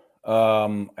will.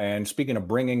 And speaking of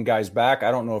bringing guys back, I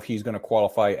don't know if he's going to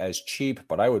qualify as cheap,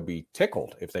 but I would be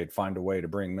tickled if they'd find a way to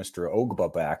bring Mr.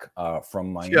 Ogba back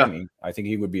from Miami. Yeah. I think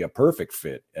he would be a perfect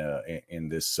fit in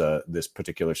this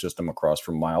particular system across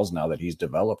from Myles now that he's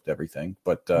developed everything.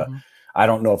 But I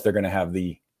don't know if they're going to have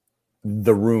the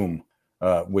room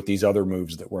with these other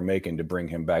moves that we're making to bring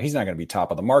him back. He's not going to be top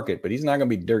of the market, but he's not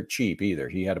going to be dirt cheap either.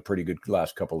 He had a pretty good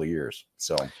last couple of years.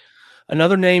 So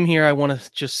another name here I want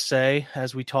to just say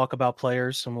as we talk about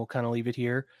players, and we'll kind of leave it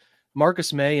here.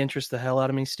 Marcus May interests the hell out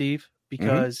of me, Steve,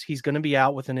 because he's going to be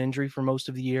out with an injury for most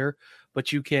of the year,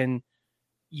 but you can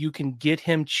get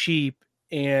him cheap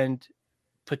and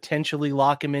potentially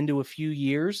lock him into a few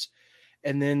years.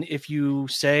 And then if you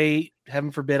say, heaven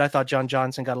forbid, I thought John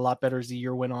Johnson got a lot better as the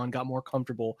year went on, got more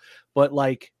comfortable, but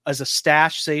like as a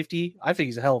stash safety, I think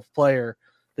he's a hell of a player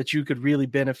that you could really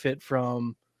benefit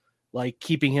from, like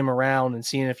keeping him around and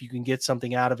seeing if you can get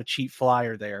something out of a cheap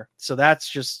flyer there. So that's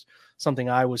just something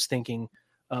I was thinking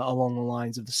along the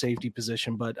lines of the safety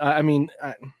position. But I mean,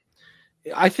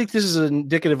 I think this is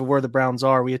indicative of where the Browns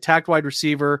are. We attacked wide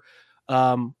receiver.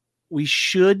 We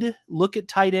should look at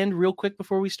tight end real quick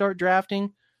before we start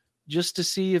drafting, just to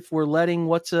see if we're letting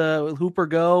Hooper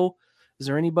go. Is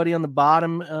there anybody on the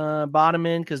bottom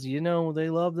end? Because they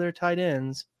love their tight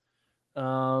ends.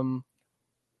 OJ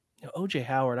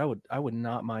Howard, I would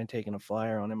not mind taking a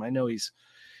flyer on him. I know he's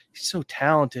he's so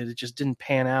talented. It just didn't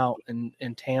pan out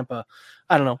in Tampa.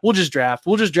 I don't know. We'll just draft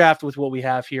with what we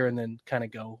have here and then kind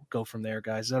of go from there,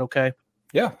 guys. Is that okay?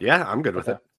 Yeah, I'm good with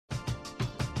it.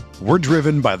 We're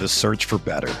driven by the search for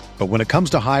better. But when it comes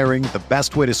to hiring, the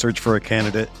best way to search for a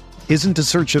candidate isn't to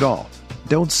search at all.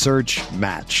 Don't search,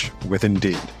 match with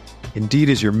Indeed. Indeed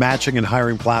is your matching and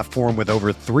hiring platform with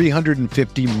over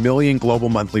 350 million global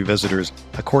monthly visitors,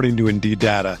 according to Indeed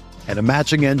data, and a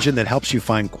matching engine that helps you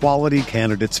find quality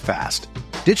candidates fast.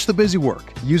 Ditch the busy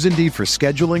work. Use Indeed for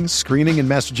scheduling, screening, and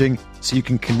messaging so you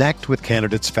can connect with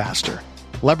candidates faster.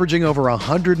 Leveraging over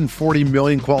 140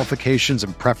 million qualifications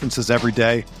and preferences every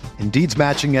day, Indeed's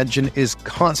matching engine is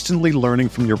constantly learning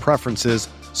from your preferences,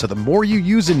 so the more you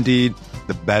use Indeed,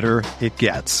 the better it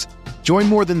gets. Join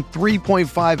more than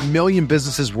 3.5 million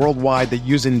businesses worldwide that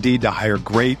use Indeed to hire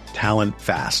great talent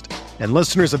fast. And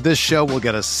listeners of this show will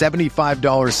get a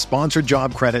 $75 sponsored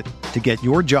job credit to get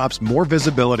your jobs more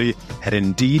visibility at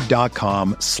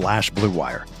Indeed.com/Blue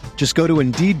Wire. Just go to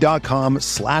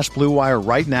Indeed.com/Blue Wire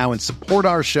right now and support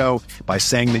our show by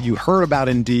saying that you heard about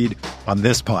Indeed on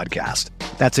this podcast.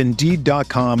 That's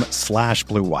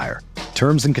Indeed.com/Blue Wire.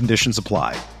 Terms and conditions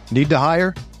apply. Need to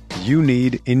hire? You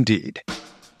need Indeed.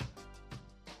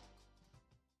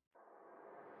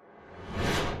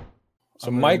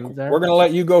 So, Mike, we're going to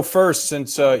let you go first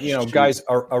since, guys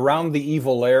are around the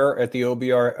evil air at the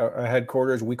OBR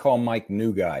headquarters. We call Mike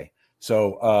New Guy.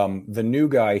 So the new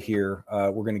guy here,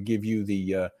 we're going to give you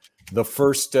the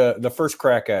first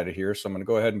crack at it here. So I'm going to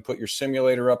go ahead and put your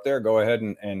simulator up there. Go ahead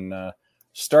and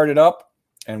start it up,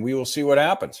 and we will see what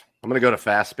happens. I'm going to go to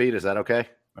fast speed. Is that okay?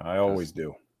 I always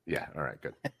do. Yeah. All right.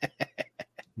 Good.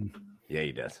 Yeah,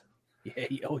 he does. Yeah.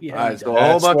 Oh, yeah. All right, so a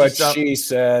whole bunch of stuff. She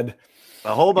said.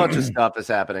 A whole bunch of stuff is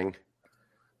happening.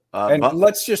 And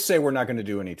let's just say we're not going to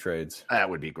do any trades. That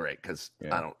would be great because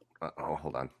I don't.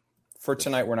 Hold on. For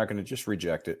tonight, we're not going to just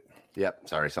reject it. Yep.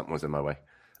 Sorry, something was in my way.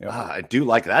 Yep. I do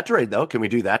like that trade, though. Can we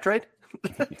do that trade?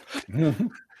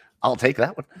 I'll take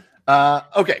that one.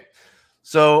 Okay.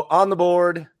 So on the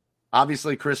board,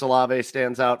 obviously, Chris Olave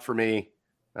stands out for me.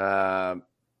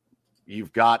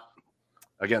 You've got,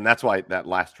 again, that's why that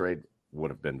last trade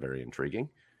would have been very intriguing.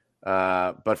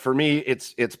 But for me,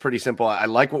 it's pretty simple. I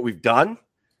like what we've done,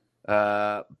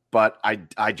 but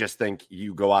I just think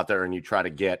you go out there and you try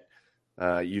to get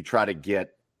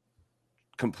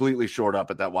completely short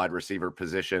up at that wide receiver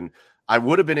position. I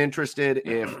would have been interested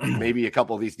if maybe a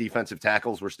couple of these defensive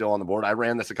tackles were still on the board. I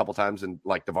ran this a couple times and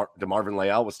like DeMarvin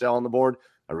Leal was still on the board.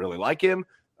 I really like him.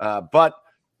 But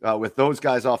with those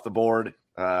guys off the board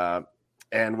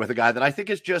and with a guy that I think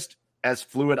is just as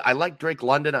fluid. I like Drake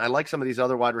London. I like some of these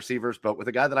other wide receivers, but with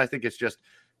a guy that I think is just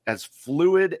as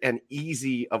fluid and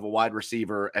easy of a wide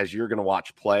receiver as you're going to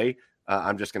watch play,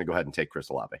 I'm just going to go ahead and take Chris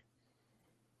Olave.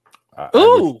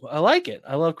 I like it.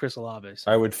 I love Chris Olave.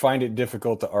 I would find it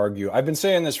difficult to argue. I've been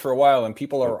saying this for a while, and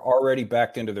people are already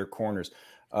backed into their corners.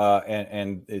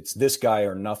 And it's this guy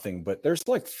or nothing. But there's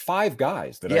like 5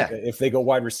 guys that if they go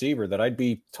wide receiver, that I'd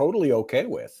be totally okay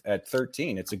with at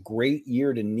 13. It's a great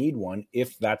year to need one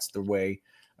if that's the way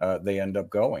they end up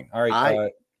going. All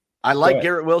right. I like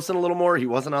Garrett Wilson a little more. He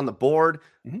wasn't on the board.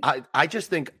 Mm-hmm. I just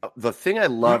think the thing I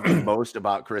love the most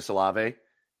about Chris Olave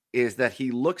is that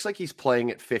he looks like he's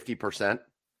playing at 50%.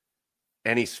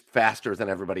 And he's faster than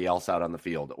everybody else out on the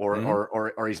field,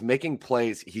 or he's making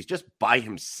plays. He's just by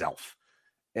himself.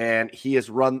 And he has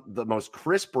run the most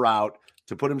crisp route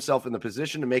to put himself in the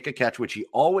position to make a catch, which he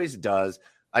always does.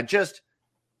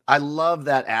 I love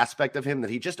that aspect of him, that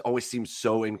he just always seems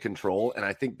so in control. And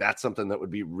I think that's something that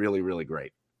would be really, really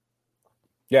great.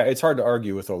 Yeah, it's hard to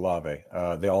argue with Olave.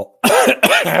 They all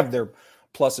have their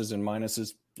pluses and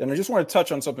minuses. And I just want to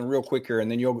touch on something real quick here,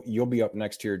 and then you'll be up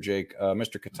next here, Jake.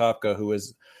 Mr. Katopka, who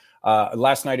is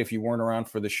last night, if you weren't around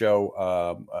for the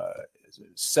show,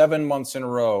 7 months in a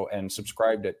row and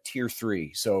subscribed at tier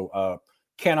 3. So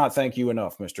cannot thank you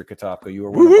enough, Mr. Katopka. You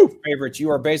are one of my favorites. You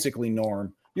are basically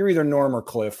Norm. You're either Norm or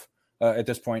Cliff at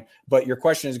this point. But your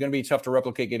question is going to be tough to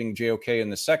replicate getting JOK in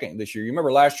the second this year. You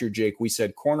remember last year, Jake, we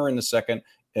said corner in the second,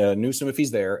 Newsome if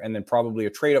he's there, and then probably a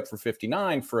trade up for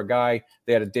 59 for a guy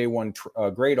they had a day one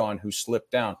grade on who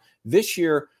slipped down. This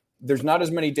year, there's not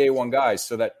as many day one guys,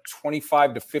 so that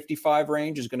 25 to 55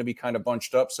 range is going to be kind of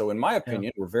bunched up. So in my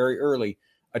opinion, we're very early.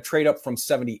 A trade up from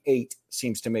 78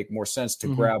 seems to make more sense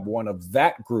to grab one of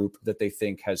that group that they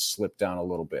think has slipped down a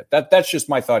little bit. That's just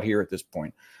my thought here at this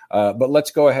point. But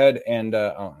let's go ahead and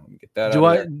get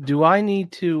that. Do I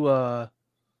need to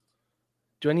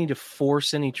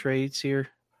force any trades here?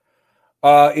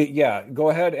 Go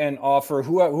ahead and offer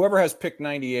whoever has pick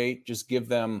 98. Just give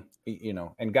them,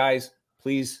 and guys,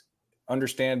 please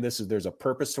understand there's a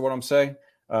purpose to what I'm saying.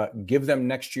 Give them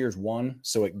next year's one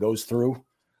so it goes through.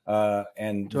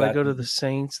 And do I go to the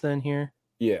Saints then here?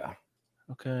 Yeah.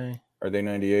 Okay. Are they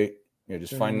 98? Yeah,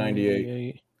 just find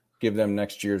 98. Give them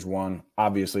next year's one.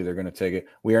 Obviously, they're going to take it.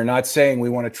 We are not saying we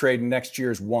want to trade next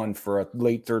year's one for a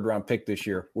late third round pick this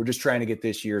year. We're just trying to get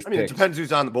this year's pick. It depends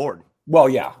who's on the board. Well,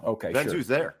 yeah. Okay. Depends who's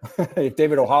there. If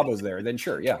David Ohabo's there, then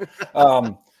sure. Yeah.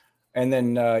 And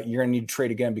then you're going to need to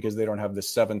trade again because they don't have the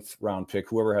 7th round pick.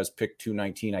 Whoever has pick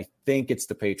 219, I think it's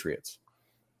the Patriots.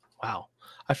 Wow.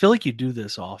 I feel like you do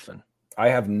this often. I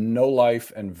have no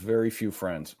life and very few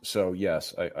friends. So,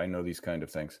 yes, I know these kind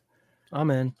of things. I'm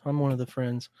in. I'm one of the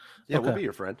friends. Yeah, okay. We'll be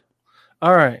your friend.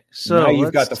 All right. So now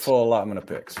you've got the full allotment of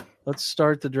picks. Let's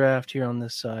start the draft here on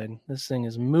this side. This thing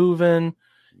is moving,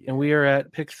 and we are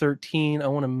at pick 13. I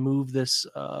want to move this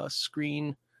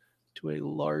screen to a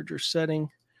larger setting.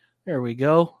 There we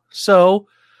go. So,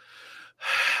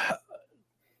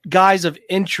 guys of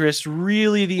interest,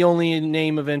 really the only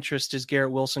name of interest is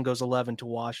Garrett Wilson goes 11 to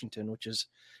Washington, which is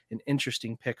an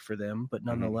interesting pick for them, but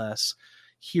nonetheless,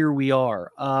 here we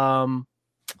are.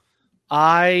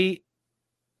 I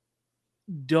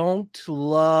don't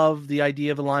love the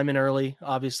idea of a lineman early.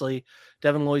 Obviously,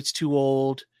 Devin Lloyd's too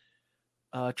old.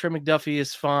 Trent McDuffie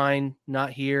is fine,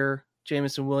 not here.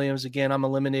 Jameson Williams, again, I'm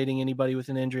eliminating anybody with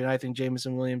an injury, and I think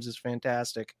Jameson Williams is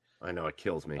fantastic. I know, it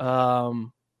kills me.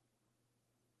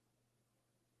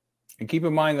 And keep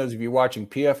in mind, those of you watching,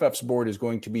 PFF's board is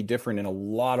going to be different in a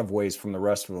lot of ways from the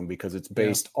rest of them because it's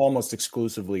based almost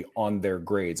exclusively on their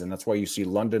grades. And that's why you see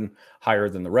London higher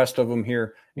than the rest of them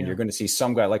here. And you're going to see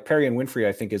some guy like Perry and Winfrey,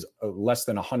 I think, is less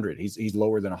than 100. He's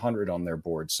lower than 100 on their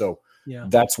board. So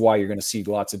that's why you're going to see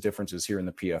lots of differences here in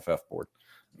the PFF board.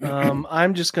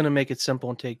 I'm just going to make it simple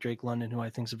and take Drake London, who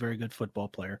I think is a very good football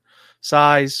player.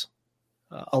 Size,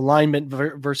 alignment,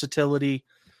 versatility.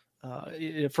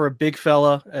 For a big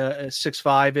fella,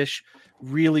 6'5"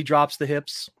 really drops the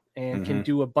hips and can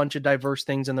do a bunch of diverse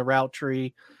things in the route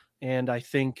tree. And I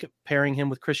think pairing him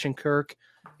with Christian Kirk,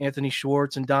 Anthony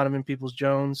Schwartz, and Donovan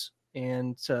Peoples-Jones,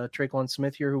 and Traquan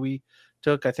Smith here, who we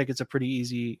took, I think it's a pretty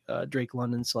easy Drake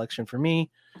London selection for me.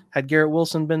 Had Garrett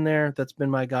Wilson been there, that's been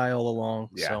my guy all along.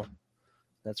 Yeah. So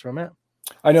that's where I'm at.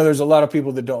 I know there's a lot of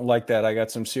people that don't like that. I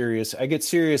get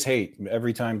serious hate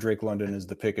every time Drake London is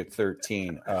the pick at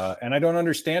 13. And I don't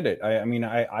understand it. I mean,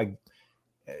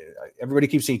 everybody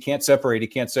keeps saying he can't separate.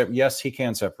 Yes, he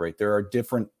can separate. There are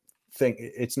different things.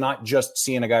 It's not just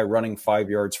seeing a guy running 5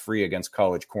 yards free against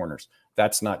college corners.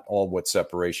 That's not all what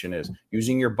separation is.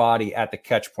 Using your body at the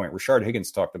catch point. Rashard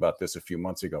Higgins talked about this a few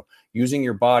months ago. Using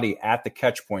your body at the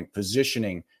catch point,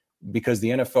 positioning, because the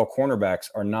NFL cornerbacks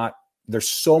are not, they're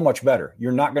so much better.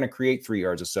 You're not going to create 3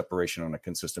 yards of separation on a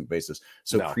consistent basis.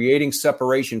 So creating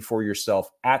separation for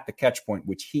yourself at the catch point,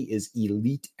 which he is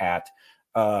elite at,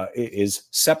 is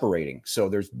separating. So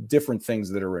there's different things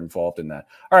that are involved in that.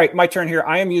 All right, my turn here.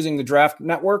 I am using the Draft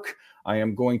Network. I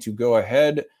am going to go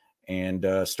ahead and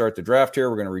start the draft here.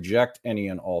 We're going to reject any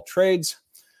and all trades.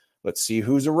 Let's see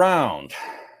who's around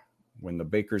when the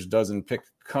Baker's dozen pick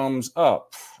comes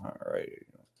up. All right.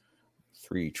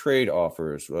 3 trade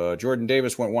offers. Jordan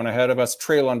Davis went one ahead of us.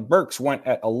 Treylon Burks went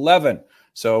at 11.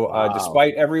 So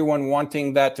despite everyone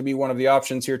wanting that to be one of the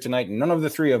options here tonight, none of the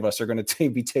 3 of us are going to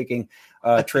be taking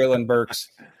Treylon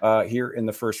Burks here in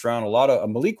the first round. A lot of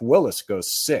Malik Willis goes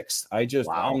 6th.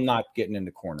 I'm not getting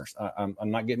into corners. I'm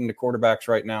not getting into quarterbacks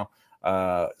right now.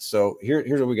 So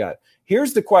here's what we got.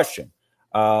 Here's the question.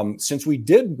 Since we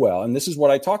did well, and this is what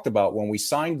I talked about when we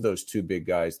signed those 2 big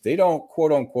guys, they don't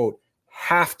quote unquote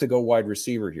have to go wide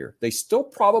receiver here. They still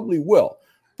probably will.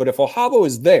 But if Ohabo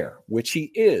is there, which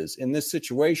he is in this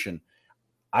situation,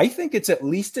 I think it's at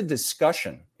least a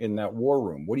discussion in that war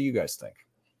room. What do you guys think?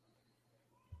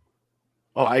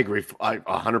 Oh, I agree.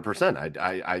 100%.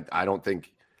 I don't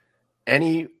think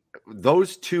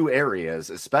those 2 areas,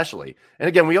 especially, and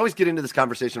again, we always get into this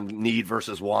conversation of need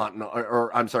versus want,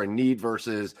 or I'm sorry, need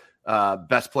versus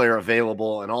best player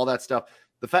available and all that stuff.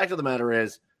 The fact of the matter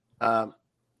is,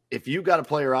 if you got a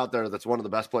player out there that's one of the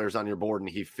best players on your board and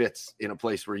he fits in a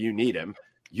place where you need him,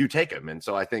 you take him. And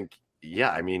so I think,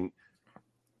 even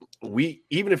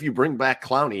if you bring back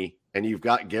Clowney and you've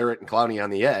got Garrett and Clowney on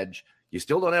the edge, you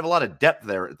still don't have a lot of depth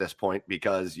there at this point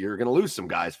because you're going to lose some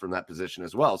guys from that position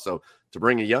as well. So to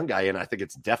bring a young guy in, I think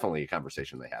it's definitely a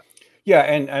conversation they have. Yeah,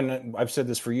 and I've said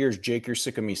this for years, Jake, you're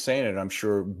sick of me saying it. I'm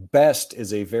sure best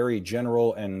is a very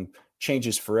general and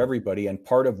changes for everybody. And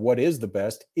part of what is the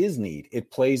best is need. It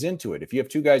plays into it. If you have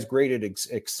 2 guys graded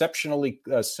exceptionally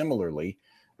similarly,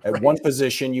 at one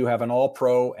position, you have an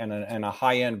all-pro and a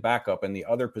high-end backup, and the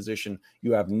other position,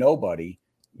 you have nobody.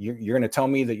 You're going to tell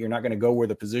me that you're not going to go where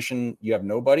the position you have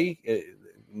nobody?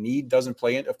 Need doesn't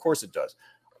play in? Of course it does.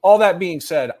 All that being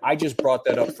said, I just brought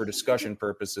that up for discussion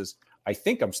purposes. I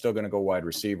think I'm still going to go wide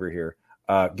receiver here.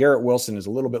 Garrett Wilson is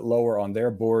a little bit lower on their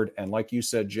board. And like you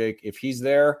said, Jake, if he's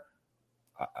there,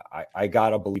 I got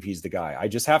to believe he's the guy. I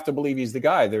just have to believe he's the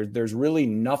guy. There's really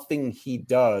nothing he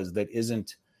does that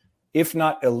isn't, if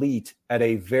not elite, at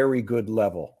a very good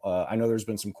level. I know there's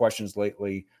been some questions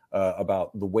lately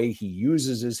about the way he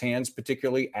uses his hands,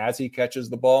 particularly as he catches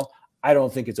the ball. I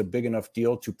don't think it's a big enough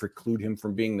deal to preclude him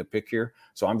from being the pick here.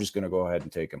 So I'm just going to go ahead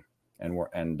and take him. And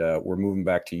we're moving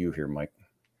back to you here, Mike.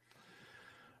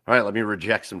 All right, let me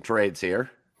reject some trades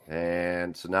here.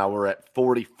 And so now we're at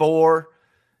 44.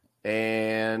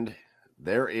 And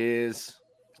there is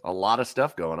a lot of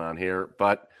stuff going on here.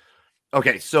 But,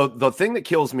 okay, so the thing that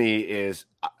kills me is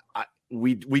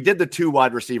we did the 2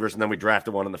 wide receivers and then we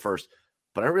drafted one in the first.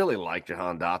 But I really like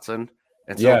Jahan Dotson.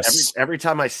 And so yes. every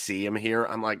time I see him here,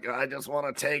 I'm like, I just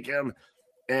want to take him.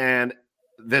 And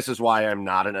this is why I'm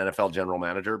not an NFL general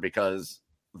manager, because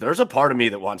there's a part of me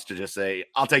that wants to just say,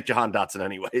 I'll take Jahan Dotson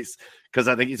anyways, because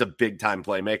I think he's a big-time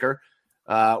playmaker.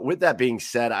 With that being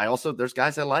said, there's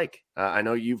guys I like. I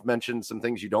know you've mentioned some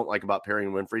things you don't like about Perry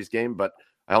and Winfrey's game, but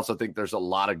I also think there's a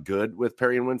lot of good with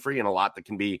Perry and Winfrey and a lot that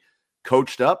can be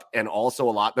coached up, and also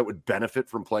a lot that would benefit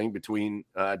from playing between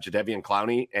Jadeveon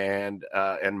Clowney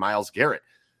and Myles Garrett.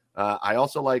 I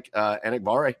also like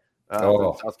Enagbare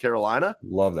from South Carolina.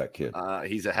 Love that kid.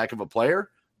 He's a heck of a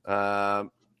player.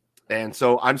 And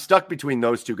so I'm stuck between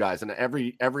those 2 guys. And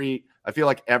I feel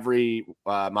like every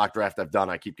mock draft I've done,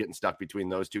 I keep getting stuck between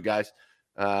those 2 guys.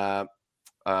 I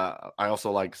also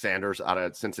like Sanders out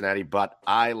of Cincinnati, but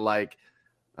I like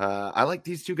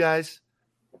these 2 guys.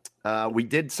 We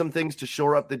did some things to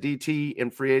shore up the DT in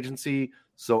free agency.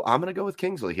 So I'm going to go with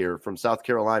Kingsley here from South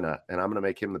Carolina, and I'm going to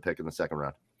make him the pick in the second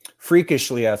round.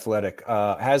 Freakishly athletic,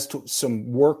 has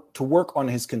some work to work on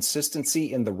his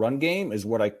consistency in the run game is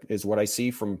what I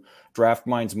see from Draft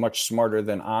Minds. Much smarter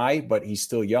than I, but he's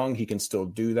still young. He can still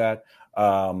do that.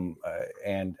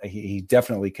 And he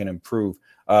definitely can improve.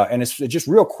 And it's just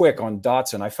real quick on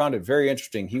Dotson. I found it very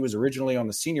interesting. He was originally on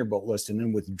the Senior Bowl list and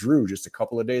then withdrew just a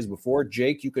couple of days before.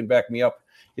 Jake, you can back me up.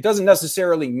 It doesn't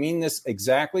necessarily mean this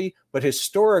exactly, but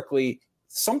historically,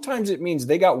 sometimes it means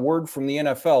they got word from the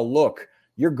NFL, look,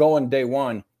 you're going day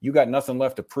one. You got nothing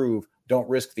left to prove. Don't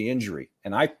risk the injury.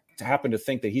 And I happen to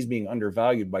think that he's being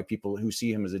undervalued by people who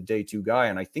see him as a day 2 guy.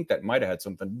 And I think that might've had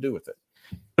something to do with it.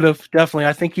 But definitely,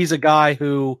 I think he's a guy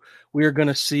who we're going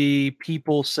to see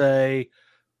people say,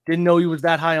 didn't know he was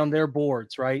that high on their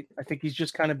boards, right? I think he's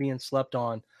just kind of being slept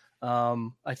on.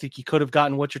 I think he could have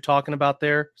gotten what you're talking about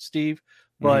there, Steve.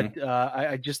 But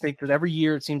I just think that every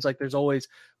year it seems like there's always,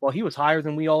 well, he was higher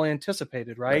than we all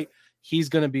anticipated, right? He's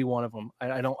going to be one of them.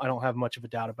 I don't have much of a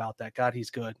doubt about that. God, he's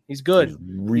good. He's good. He's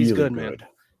really he's good, man.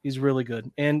 He's really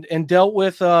good. And dealt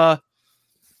with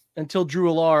until Drew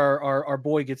Allar, our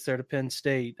boy, gets there to Penn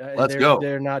State. Let's go.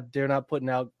 They're not putting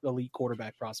out elite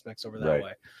quarterback prospects over that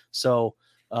way. So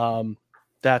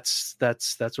that's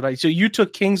what I. So you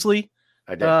took Kingsley.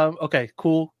 I did. Okay,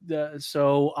 cool.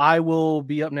 So I will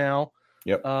be up now.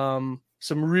 Yep.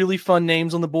 Some really fun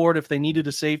names on the board. If they needed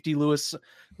a safety, Lewis,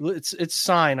 it's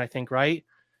Sign, I think, right?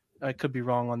 I could be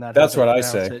wrong on that. That's what I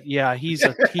say. It. Yeah, he's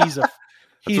a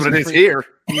That's what it is here.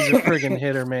 He's a friggin'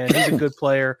 hitter, man. He's a good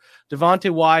player.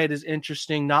 Devontae Wyatt is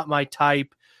interesting, not my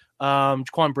type.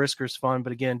 Jaquan Brisker's fun,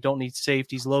 but again, don't need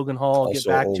safeties. Logan Hall, I'll get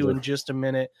back to in just a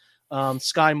minute.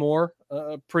 Sky Moore,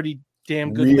 a pretty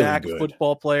damn good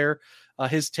football player.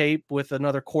 His tape with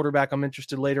another quarterback I'm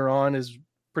interested later on is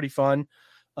pretty fun.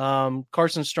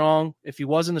 Carson Strong, if he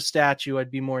wasn't a statue,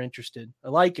 I'd be more interested. I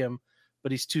like him,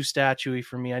 but he's too statuey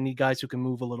for me. I need guys who can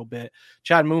move a little bit.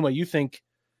 Chad Muma, you think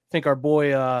our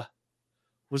boy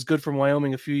was good from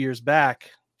Wyoming a few years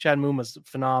back. Chad Muma's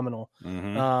phenomenal.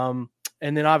 Mm-hmm.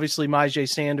 And then obviously Myjai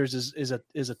Sanders is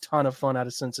a ton of fun out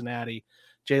of Cincinnati.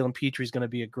 Jalen Petrie is going to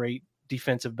be a great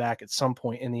defensive back at some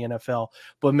point in the NFL.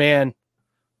 But man,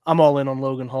 I'm all in on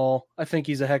Logan Hall. I think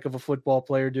he's a heck of a football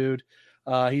player, dude.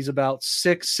 He's about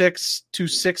 6'6",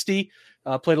 260.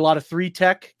 Played a lot of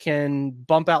 3-tech, can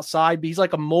bump outside. But he's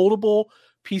like a moldable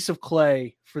piece of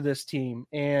clay for this team.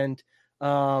 And,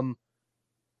 as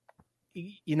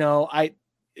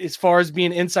far as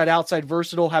being inside-outside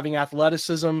versatile, having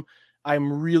athleticism,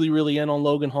 I'm really, really in on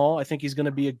Logan Hall. I think he's going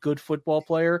to be a good football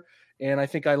player. And I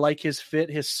think I like his fit,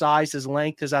 his size, his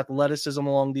length, his athleticism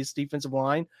along this defensive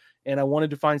line. And I wanted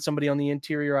to find somebody on the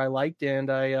interior I liked, and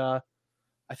I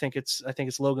think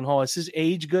it's Logan Hall. Is his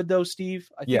age good though, Steve?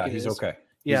 Yeah, he's okay.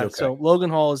 Yeah, he's okay. So Logan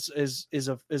Hall is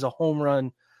a home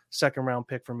run second round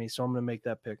pick for me. So I'm going to make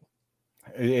that pick.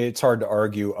 It's hard to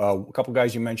argue. A couple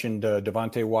guys you mentioned,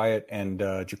 Devontae Wyatt and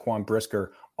Jaquan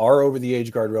Brisker, are over the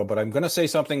age guardrail, but I'm going to say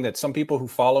something that some people who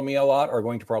follow me a lot are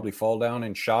going to probably fall down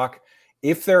in shock.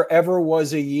 If there ever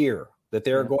was a year that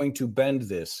they're going to bend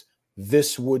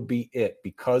this would be it,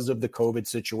 because of the COVID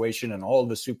situation and all of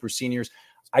the super seniors.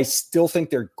 I still think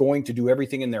they're going to do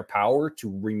everything in their power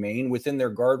to remain within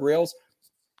their guardrails,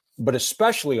 but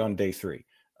especially on day 3.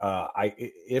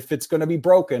 If it's going to be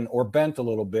broken or bent a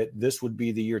little bit, this would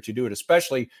be the year to do it,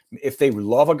 especially if they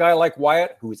love a guy like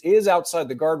Wyatt, who is outside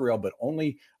the guardrail, but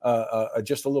only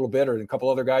just a little bit, or a couple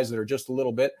other guys that are just a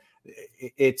little bit.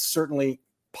 It's certainly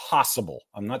possible.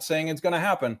 I'm not saying it's going to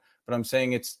happen, but I'm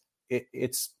saying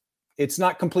it's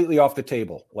not completely off the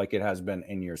table like it has been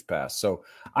in years past. So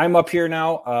I'm up here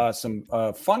now. Some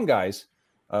fun guys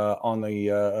on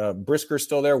the Brisker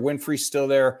still there. Winfrey's still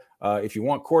there. If you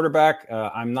want quarterback,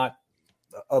 I'm not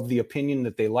of the opinion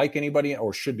that they like anybody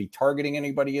or should be targeting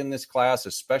anybody in this class,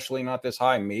 especially not this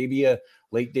high. Maybe a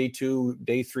late day 2,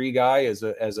 day 3 guy as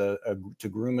a to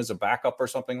groom as a backup or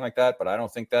something like that. But I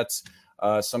don't think that's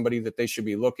somebody that they should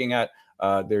be looking at.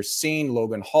 There's Scene.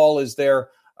 Logan Hall is there.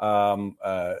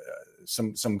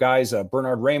 Some guys,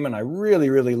 Bernard Raymond, I really,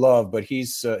 really love, but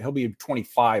he'll be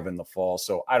 25 in the fall.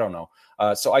 So I don't know.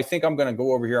 So I think I'm going to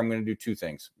go over here. I'm going to do 2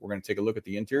 things. We're going to take a look at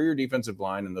the interior defensive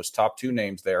line, and those top 2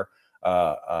 names there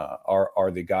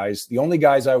are the only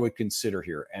guys I would consider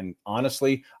here. And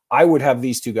honestly, I would have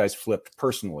these 2 guys flipped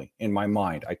personally in my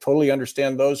mind. I totally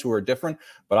understand those who are different,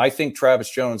 but I think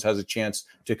Travis Jones has a chance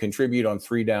to contribute on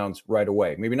 3 downs right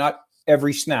away. Maybe not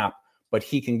every snap, but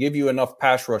he can give you enough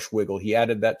pass rush wiggle. He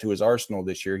added that to his arsenal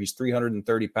this year. He's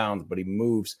 330 pounds, but he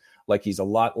moves like he's a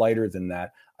lot lighter than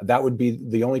that. That would be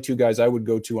the only 2 guys I would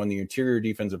go to on the interior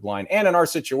defensive line. And in our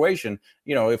situation,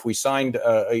 if we signed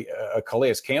a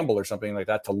Calais Campbell or something like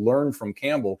that to learn from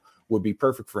Campbell would be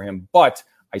perfect for him. But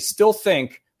I still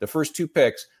think the first 2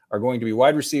 picks are going to be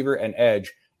wide receiver and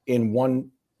edge in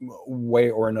one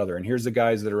way or another. And here's the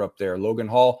guys that are up there. Logan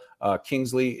Hall,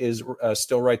 Kingsley is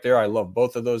still right there. I love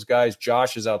both of those guys.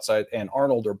 Josh is outside, and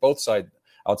Arnold are both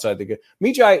outside the good.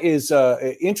 Mijai is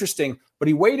interesting, but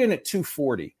he weighed in at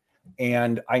 240.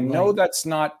 And I know that's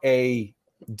not a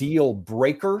deal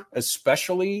breaker,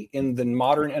 especially in the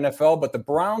modern NFL, but the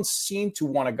Browns seem to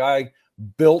want a guy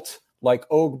built like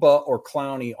Ogba or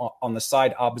Clowney on the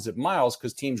side opposite Miles,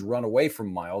 because teams run away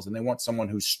from Miles and they want someone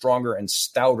who's stronger and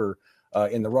stouter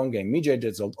in the run game. Mijai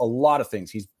does a lot of things.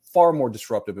 He's far more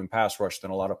disruptive in pass rush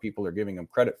than a lot of people are giving him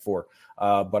credit for.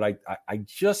 But I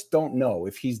just don't know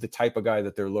if he's the type of guy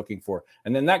that they're looking for.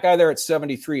 And then that guy there at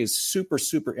 73 is super,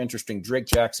 super interesting. Drake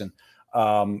Jackson,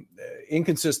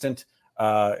 inconsistent,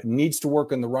 needs to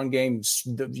work in the run game.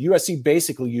 The USC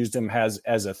basically used him as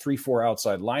a 3-4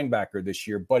 outside linebacker this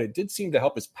year, but it did seem to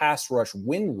help his pass rush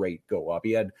win rate go up.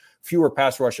 He had fewer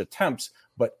pass rush attempts,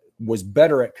 but was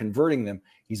better at converting them.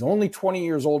 He's only 20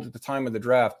 years old at the time of the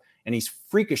draft, and he's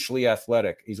freakishly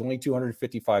athletic. He's only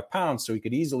 255 pounds, so he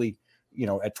could easily,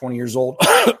 at 20 years old,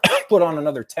 put on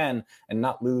another 10 and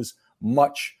not lose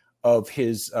much of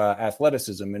his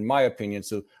athleticism, in my opinion.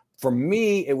 So for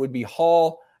me, it would be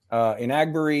Hall,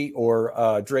 Inagbury,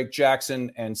 or Drake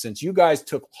Jackson. And since you guys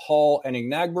took Hall and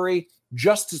Inagbury,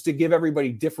 just to give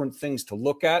everybody different things to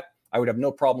look at, I would have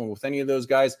no problem with any of those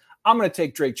guys. I'm going to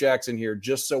take Drake Jackson here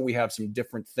just so we have some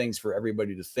different things for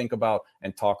everybody to think about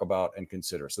and talk about and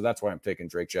consider. So that's why I'm taking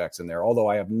Drake Jackson there, although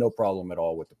I have no problem at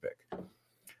all with the pick.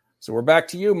 So we're back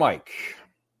to you, Mike.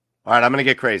 All right, I'm going to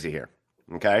get crazy here,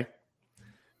 okay?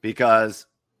 Because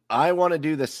I want to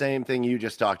do the same thing you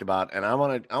just talked about, and I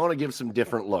want to give some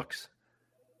different looks.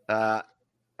 And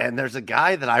there's a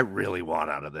guy that I really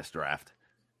want out of this draft.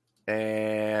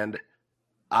 And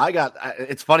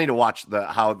it's funny to watch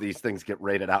how these things get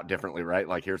rated out differently, right?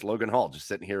 Like here's Logan Hall just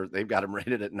sitting here. They've got him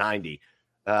rated at 90.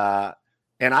 And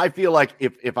I feel like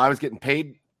if I was getting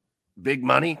paid big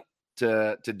money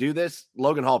to do this,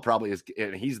 Logan Hall probably is.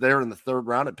 He's there in the 3rd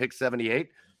round at pick 78.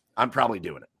 I'm probably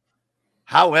doing it.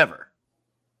 However,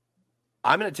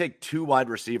 I'm going to take 2 wide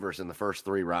receivers in the first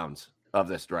 3 rounds of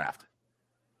this draft.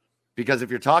 Because if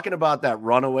you're talking about that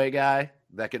runaway guy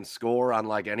that can score on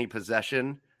like any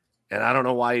possession, and I don't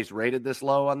know why he's rated this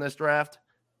low on this draft,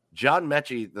 John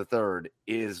Mechie III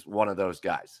is one of those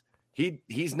guys.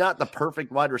 He's not the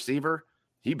perfect wide receiver.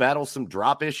 He battles some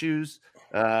drop issues.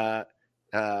 He's not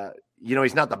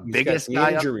the biggest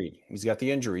guy. He's got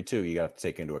the injury too. You got to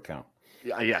take into account.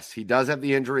 Yes, he does have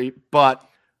the injury, but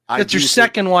that's your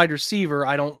second wide receiver.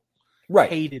 I don't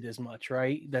hate it as much,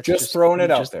 right? That's just throwing it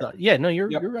out there. You're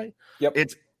right. Yep.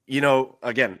 It's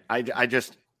again,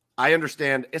 I I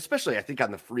understand, especially I think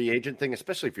on the free agent thing,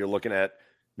 especially if you're looking at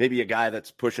maybe a guy that's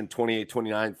pushing 28,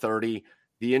 29, 30,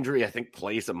 the injury I think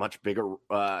plays a much bigger,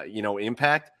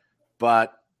 impact.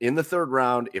 But in the third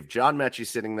round, if John Mechie's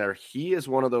sitting there, he is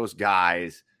one of those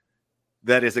guys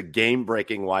that is a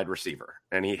game-breaking wide receiver.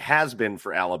 And he has been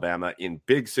for Alabama in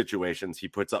big situations. He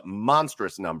puts up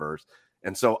monstrous numbers.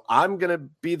 And so I'm going to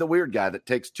be the weird guy that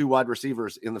takes 2 wide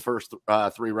receivers in the first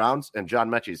 3 rounds, and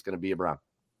John Mechie is going to be a Brown.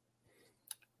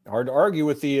 Hard to argue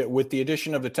with the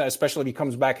addition of the especially if he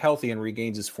comes back healthy and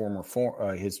regains his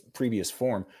his previous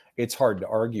form. It's hard to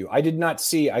argue. I did not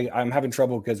see. I'm having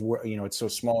trouble because it's so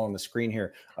small on the screen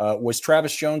here. Was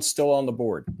Travis Jones still on the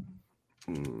board?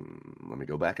 Let me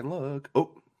go back and look. Oh,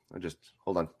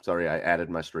 hold on. Sorry, I added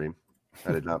my stream.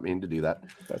 I did not mean to do that.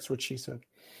 That's what she said.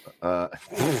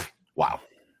 Wow.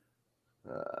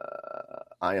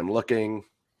 I am looking.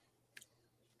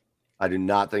 I do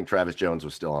not think Travis Jones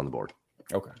was still on the board.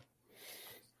 Okay.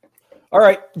 All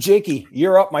right, Jakey,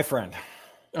 you're up, my friend.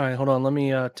 All right, hold on. Let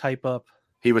me type up.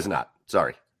 He was not.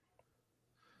 Sorry.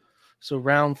 So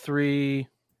round 3.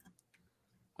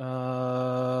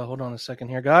 Hold on a second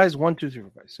here, guys. 1, 2, 3,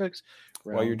 4, 5, 6.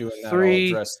 While you're doing that, 3. I'll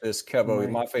address this. Kevo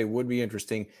Mafe would be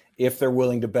interesting if they're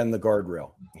willing to bend the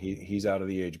guardrail. He's out of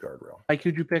the age guardrail. Mike,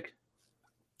 who'd you pick?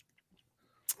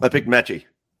 I picked Mechie.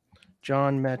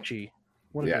 John Mechie.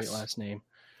 What a great last name.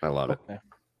 I love it.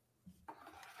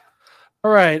 All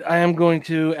right, I am going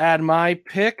to add my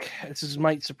pick. This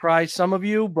might surprise some of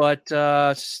you, but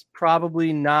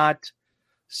probably not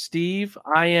Steve.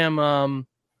 I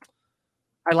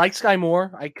like Sky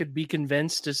Moore. I could be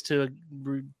convinced as to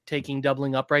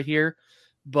doubling up right here,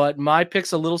 but my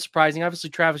pick's a little surprising.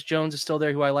 Obviously, Travis Jones is still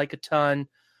there, who I like a ton.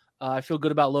 I feel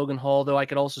good about Logan Hall, though. I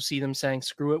could also see them saying,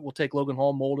 "Screw it, we'll take Logan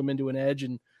Hall, mold him into an edge,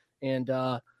 and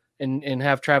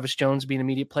have Travis Jones be an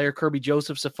immediate player." Kirby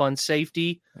Joseph's a fun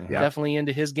safety. Yeah. Definitely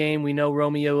into his game. We know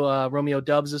Romeo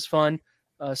Dubs is fun.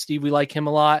 Steve, we like him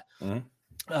a lot. Mm-hmm.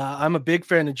 I'm a big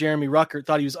fan of Jeremy Ruckert.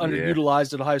 Thought he was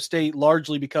underutilized at Ohio State,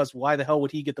 largely because why the hell would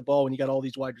he get the ball when you got all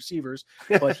these wide receivers?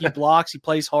 But he blocks, he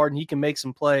plays hard, and he can make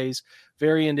some plays.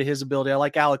 Very into his ability. I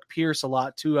like Alec Pierce a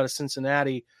lot, too, out of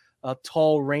Cincinnati. A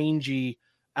tall, rangy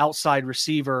outside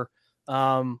receiver.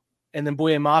 And then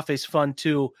Boye Mafe's fun,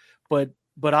 too.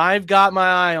 But I've got my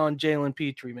eye on Jalen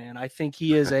Petrie, man. I think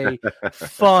he is a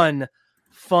fun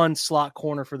slot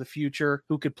corner for the future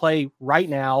who could play right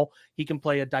now. He can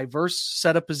play a diverse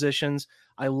set of positions.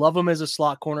 I love him as a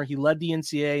slot corner. He led the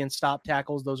NCAA in stop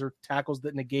tackles. Those are tackles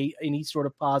that negate any sort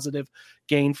of positive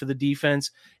gain for the defense.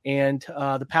 And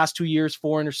the past 2 years,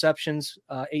 4 interceptions,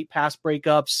 8 pass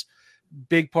breakups.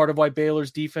 Big part of why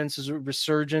Baylor's defense is a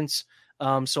resurgence.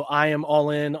 So I am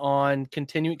all in on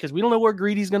continuing because we don't know where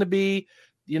Greedy's going to be.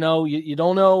 You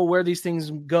don't know where these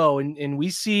things go. And we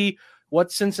see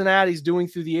what Cincinnati's doing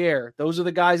through the air. Those are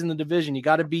the guys in the division. You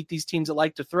got to beat these teams that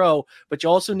like to throw, but you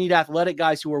also need athletic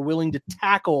guys who are willing to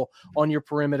tackle on your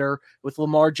perimeter with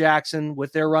Lamar Jackson,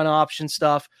 with their run option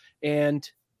stuff. And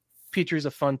Petrie's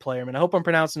a fun player, man. I hope I'm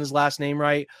pronouncing his last name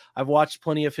right. I've watched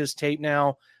plenty of his tape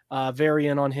now. Very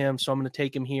in on him. So I'm going to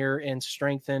take him here and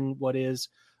strengthen what is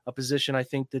a position I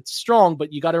think that's strong,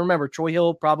 but you got to remember Troy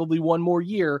Hill probably 1 more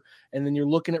year. And then you're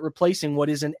looking at replacing what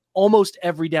is an almost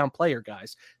every down player,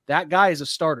 guys. That guy is a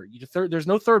starter. There's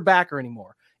no third backer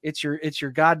anymore. It's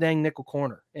your goddamn nickel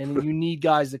corner. And you need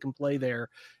guys that can play there.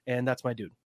 And that's my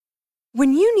dude.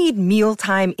 When you need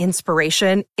mealtime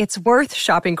inspiration, it's worth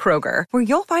shopping Kroger, where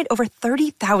you'll find over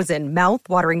 30,000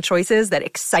 mouth-watering choices that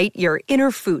excite your inner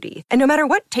foodie. And no matter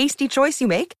what tasty choice you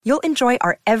make, you'll enjoy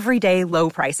our everyday low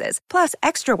prices, plus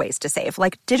extra ways to save,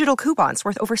 like digital coupons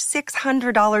worth over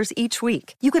 $600 each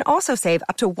week. You can also save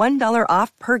up to $1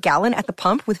 off per gallon at the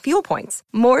pump with fuel points.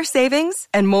 More savings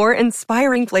and more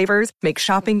inspiring flavors make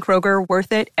shopping Kroger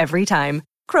worth it every time.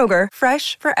 Kroger,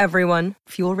 fresh for everyone.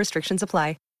 Fuel restrictions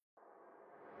apply.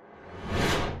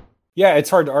 Yeah, it's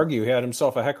hard to argue. He had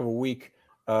himself a heck of a week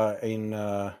in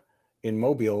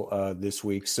Mobile this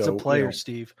week. So he's a player,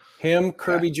 Steve. Him,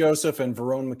 Kirby Joseph, and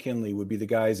Verone McKinley would be the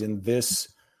guys in this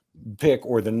pick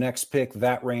or the next pick,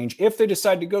 that range, if they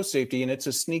decide to go safety. And it's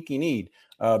a sneaky need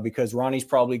because Ronnie's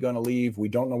probably going to leave. We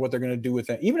don't know what they're going to do with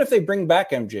him. Even if they bring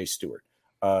back MJ Stewart,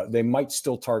 they might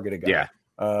still target a guy.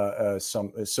 Yeah.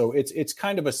 So it's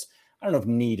kind of I don't know if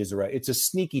need is right. It's a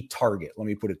sneaky target. Let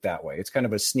me put it that way. It's kind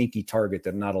of a sneaky target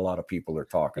that not a lot of people are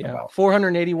talking about.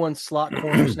 481 slot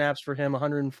corner snaps for him,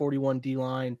 141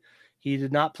 D-line. He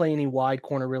did not play any wide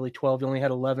corner, really, 12. He only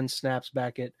had 11 snaps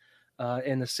back at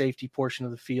in the safety portion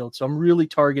of the field. So I'm really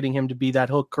targeting him to be that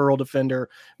hook curl defender,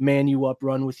 man you up,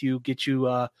 run with you, get you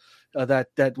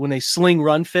that when they sling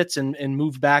run fits and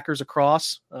move backers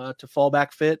across to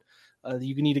fallback fit,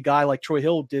 you need a guy like Troy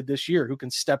Hill did this year who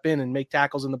can step in and make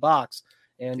tackles in the box.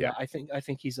 And I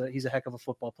think he's a heck of a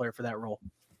football player for that role.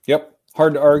 Yep.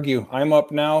 Hard to argue. I'm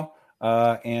up now.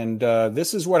 And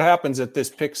this is what happens at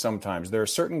this pick sometimes. There are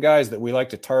certain guys that we like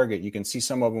to target. You can see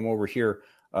some of them over here.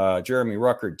 Jeremy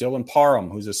Ruckert, Dylan Parham,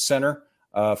 who's a center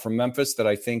from Memphis that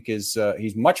I think is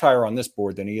he's much higher on this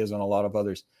board than he is on a lot of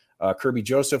others. Kirby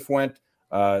Joseph went.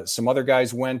 Some other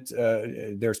guys went.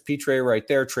 There's Petre right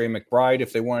there. Trey McBride,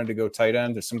 if they wanted to go tight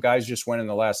end. There's some guys just went in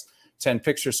the last 10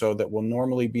 picks or so that will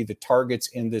normally be the targets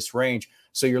in this range.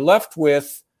 So you're left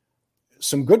with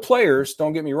some good players,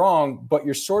 don't get me wrong, but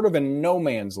you're sort of in no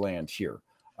man's land here.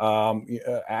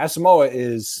 Asamoah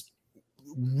is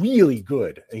really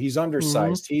good. He's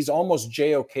undersized. He's almost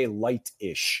JOK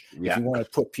light-ish if you want to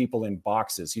put people in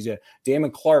boxes. He's a Damon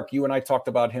Clark. You and I talked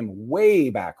about him way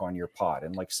back on your pod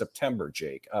in like September,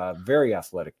 Jake. Very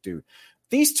athletic dude.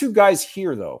 These two guys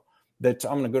here, though, that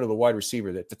I'm going to go to the wide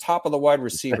receiver, that the top of the wide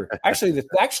receiver, actually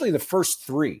the first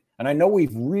three, and I know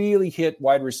we've really hit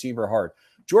wide receiver hard.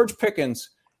 George Pickens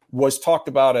was talked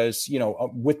about as,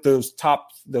 with those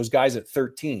guys at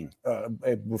 13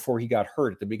 before he got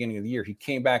hurt at the beginning of the year. He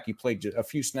came back, he played a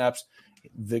few snaps.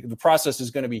 The process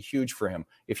is going to be huge for him.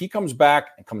 If he comes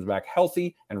back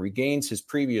healthy and regains his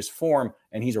previous form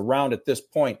and he's around at this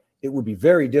point, it would be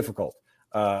very difficult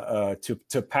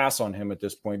to pass on him at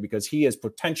this point, because he is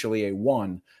potentially a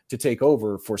one to take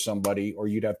over for somebody, or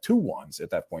you'd have two ones at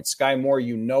that point. Sky Moore,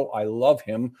 I love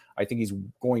him. I think he's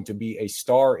going to be a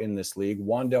star in this league.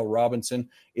 Wan'Dale Robinson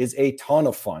is a ton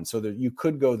of fun, so that you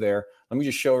could go there. Let me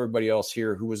just show everybody else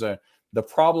here who was the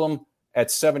problem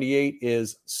at 78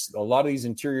 is a lot of these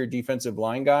interior defensive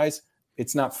line guys.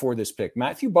 It's not for this pick.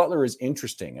 Matthew Butler is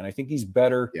interesting, and I think he's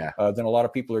better than a lot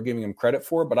of people are giving him credit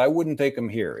for, but I wouldn't take him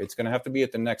here. It's going to have to be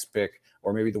at the next pick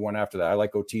or maybe the one after that. I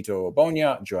like Otito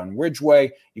Obonya, John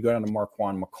Ridgeway. You go down to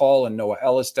Marquand McCall and Noah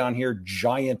Ellis down here.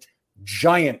 Giant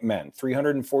men,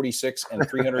 346 and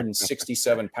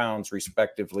 367 pounds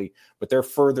respectively, but they're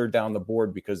further down the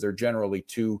board because they're generally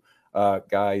two snap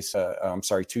guys.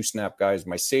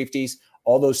 My safeties,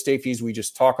 all those safeties we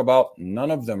just talked about, none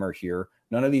of them are here.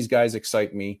 None of these guys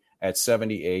excite me at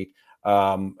 78.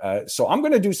 So I'm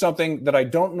going to do something that I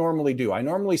don't normally do. I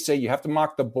normally say you have to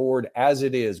mock the board as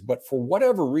it is, but for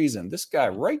whatever reason, this guy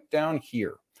right down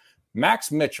here,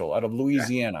 Max Mitchell out of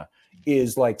Louisiana,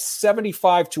 is like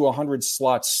 75 to 100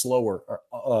 slots lower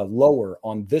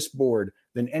on this board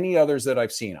than any others that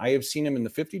I've seen. I have seen him in the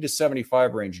 50 to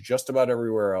 75 range just about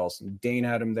everywhere else. Dane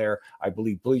had him there. I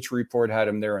believe Bleacher Report had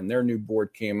him there, and their new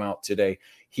board came out today.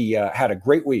 He had a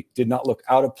great week, did not look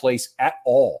out of place at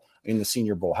all in the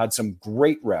Senior Bowl, had some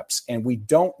great reps, and we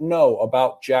don't know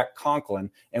about Jack Conklin,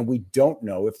 and we don't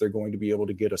know if they're going to be able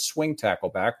to get a swing tackle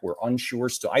back. We're unsure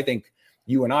still. I think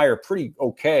you and I are pretty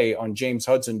okay on James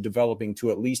Hudson developing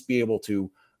to at least be able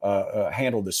to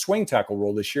handle the swing tackle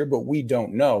role this year, but we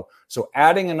don't know. So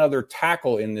adding another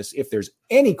tackle in this, if there's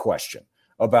any question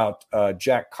about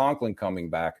Jack Conklin coming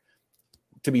back,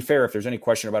 to be fair, if there's any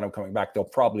question about him coming back, they'll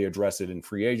probably address it in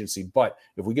free agency. But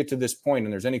if we get to this point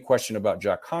and there's any question about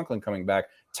Jack Conklin coming back,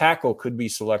 tackle could be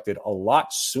selected a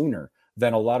lot sooner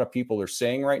than a lot of people are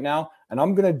saying right now. And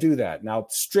I'm going to do that. Now,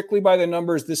 strictly by the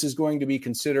numbers, this is going to be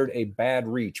considered a bad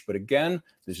reach. But again,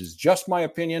 this is just my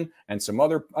opinion and some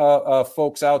other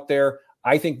folks out there.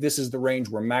 I think this is the range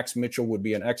where Max Mitchell would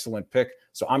be an excellent pick.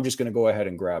 So I'm just going to go ahead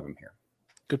and grab him here.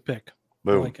 Good pick.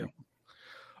 Boom. I like it.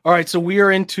 All right, so we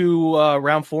are into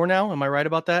round 4 now. Am I right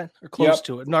about that? Or close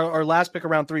to it? No, our last pick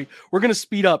of round 3. We're going to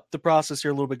speed up the process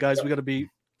here a little bit, guys. We got to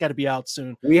be out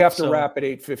soon. We have to wrap at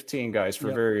 8:15, guys,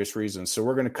 for various reasons. So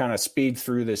we're going to kind of speed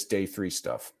through this day 3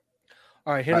 stuff.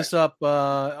 All right, hit us up.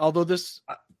 Although it's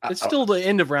still the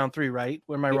end of round 3, right?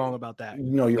 Or am I wrong about that?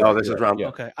 No, you're right. This is round.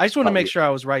 Okay, I just want to make sure I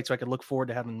was right, so I could look forward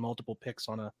to having multiple picks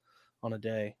on a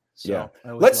day. So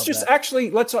let's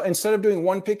instead of doing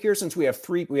one pick here, since we have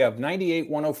 3, we have 98,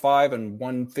 105, and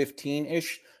 115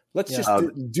 ish. Let's just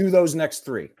do those next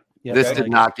 3. Yeah, this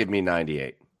did not give me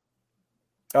 98.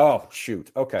 Oh,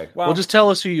 shoot. Okay. Well, just tell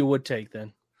us who you would take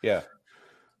then. Yeah.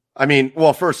 I mean,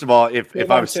 well, first of all,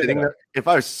 if I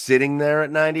was sitting there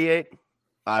at 98,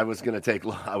 I would have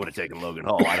taken Logan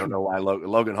Hall. I don't know why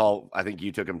Logan Hall. I think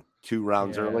you took him 2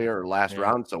 rounds earlier or last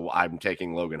round, so I'm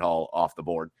taking Logan Hall off the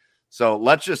board. So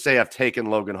let's just say I've taken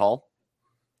Logan Hall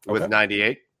with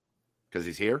 98 because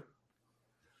he's here.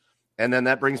 And then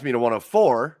that brings me to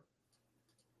 104.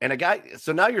 And a guy,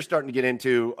 so now you're starting to get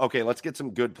into, okay, let's get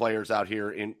some good players out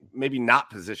here in maybe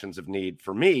not positions of need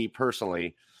for me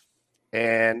personally.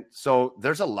 And so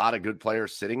there's a lot of good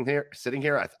players sitting here.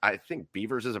 I think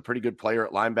Beavers is a pretty good player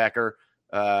at linebacker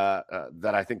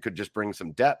that I think could just bring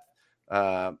some depth.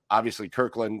 Obviously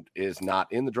Kirkland is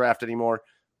not in the draft anymore.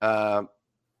 But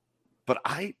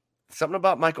something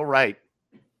about Michael Wright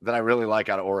that I really like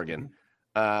out of Oregon.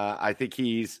 I think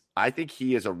he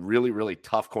is a really, really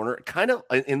tough corner, kind of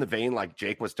in the vein like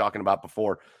Jake was talking about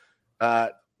before.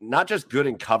 Not just good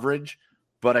in coverage,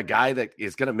 but a guy that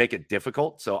is going to make it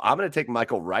difficult. So I'm going to take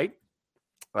Michael Wright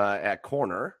at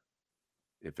corner,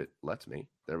 if it lets me.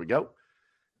 There we go.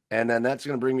 And then that's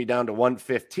going to bring me down to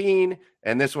 115.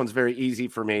 And this one's very easy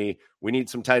for me. We need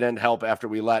some tight end help after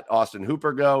we let Austin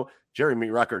Hooper go. Jeremy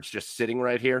Ruckert's just sitting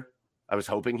right here. I was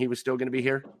hoping he was still going to be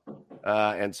here.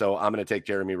 And so I'm going to take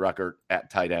Jeremy Ruckert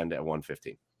at tight end at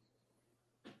 115.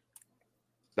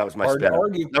 That was my sped up.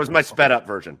 That was my sped up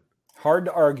version. Hard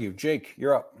to argue. Jake,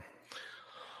 you're up.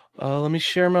 Let me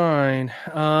share mine.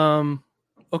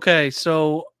 Okay,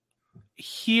 so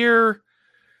here,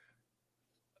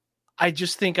 I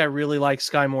just think I really like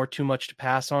Sky Moore too much to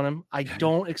pass on him. I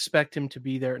don't expect him to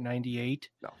be there at 98.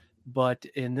 No. But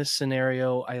in this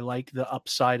scenario, I like the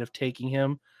upside of taking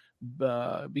him.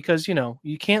 Because,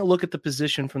 you can't look at the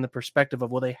position from the perspective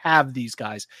of, well, they have these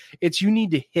guys. It's you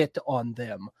need to hit on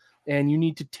them and you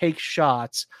need to take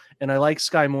shots. And I like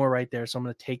Sky Moore right there. So I'm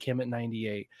going to take him at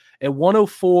 98. At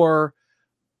 104,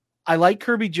 I like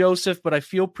Kirby Joseph, but I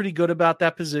feel pretty good about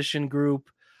that position group.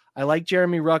 I like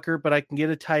Jeremy Ruckert, but I can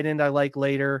get a tight end I like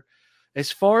later.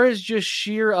 As far as just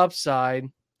sheer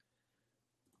upside,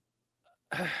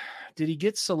 did he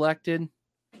get selected?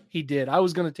 He did. I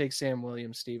was going to take Sam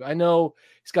Williams, Steve. I know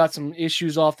he's got some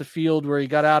issues off the field where he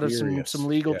got out of some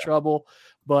legal trouble,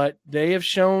 but they have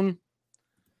shown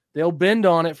they'll bend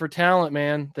on it for talent,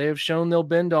 man. They have shown they'll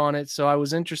bend on it, so I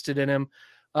was interested in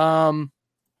him.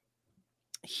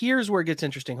 Here's where it gets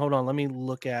interesting. Hold on. Let me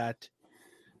look at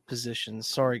positions.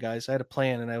 Sorry, guys. I had a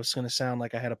plan, and I was going to sound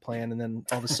like I had a plan, and then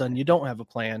all of a sudden you don't have a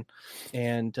plan,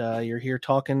 and you're here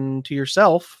talking to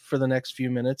yourself for the next few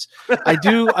minutes. I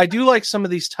do like some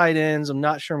of these tight ends. I'm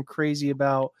not sure I'm crazy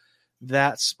about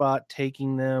that spot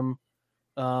taking them.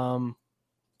 I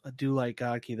do like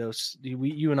Godke, though.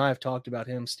 You and I have talked about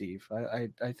him, Steve. I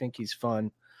think he's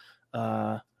fun.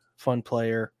 Fun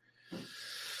player.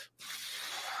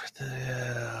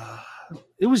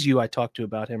 It was you I talked to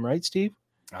about him, right, Steve?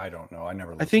 I don't know. I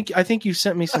never. I think you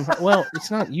sent me some. Well,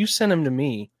 it's not. You sent him to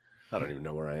me. I don't even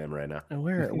know where I am right now.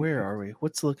 Where are we?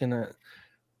 What's looking at?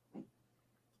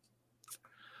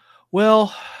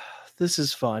 Well, this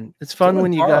is fun. It's fun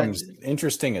when you got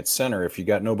interesting at center if you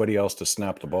got nobody else to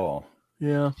snap the ball.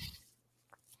 Yeah.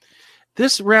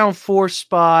 This round 4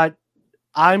 spot,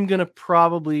 I'm gonna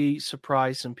probably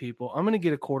surprise some people. I'm gonna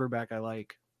get a quarterback I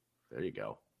like. There you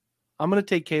go. I'm gonna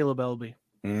take Caleb Elby.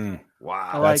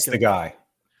 Wow, that's the guy.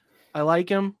 I like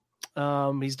him.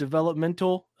 He's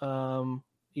developmental.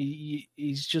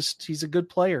 He's a good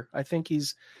player. I think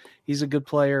he's a good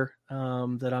player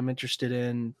that I'm interested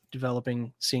in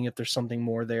developing, seeing if there's something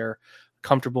more there,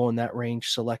 comfortable in that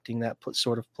range, selecting that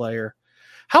sort of player.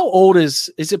 How old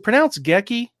is it pronounced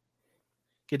Gedeke?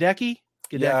 Gedeke?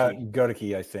 Yeah,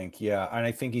 Gedeke, I think. Yeah, and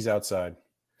I think he's outside.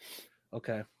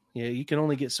 Okay. Yeah, you can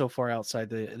only get so far outside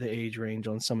the age range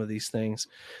on some of these things.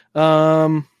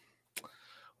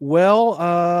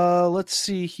 Let's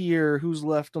see here. Who's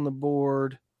left on the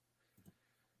board?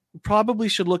 Probably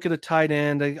should look at a tight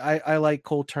end. I like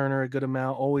Cole Turner a good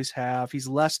amount, always have. He's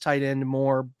less tight end,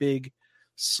 more big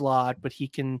slot, but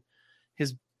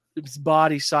his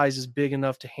body size is big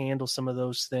enough to handle some of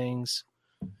those things.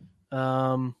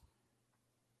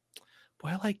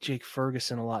 I like Jake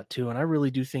Ferguson a lot too, and I really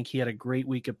do think he had a great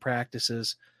week of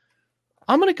practices.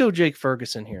 I'm going to go Jake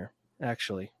Ferguson here,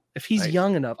 actually. If he's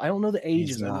young enough. I don't know the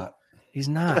ages. He's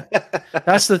not.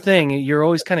 That's the thing. You're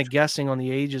always kind of guessing on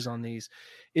the ages on these.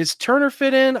 Is Turner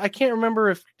fit in? I can't remember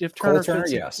if Turner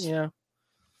fits in. Yes. Yeah.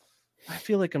 I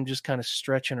feel like I'm just kind of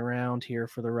stretching around here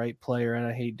for the right player, and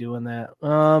I hate doing that.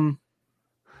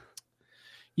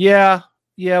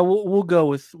 Yeah, we'll go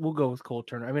with Cole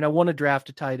Turner. I mean, I want to draft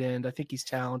a tight end. I think he's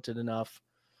talented enough.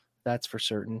 That's for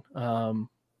certain.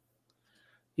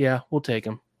 Yeah, we'll take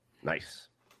him. Nice.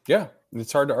 Yeah,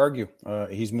 it's hard to argue.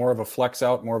 He's more of a flex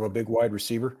out, more of a big wide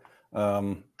receiver.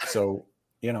 So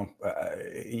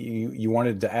you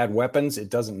wanted to add weapons. It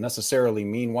doesn't necessarily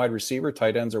mean wide receiver.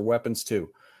 Tight ends are weapons too.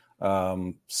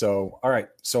 All right.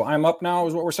 So I'm up now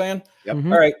is what we're saying. Yep.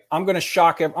 Mm-hmm. All right. I'm going to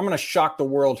shock the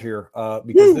world here,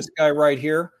 because this guy right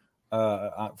here,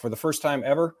 for the first time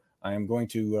ever, I am going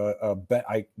to bet.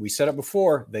 We said it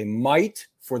before. They might,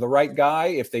 for the right guy,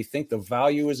 if they think the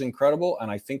value is incredible, and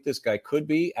I think this guy could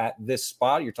be at this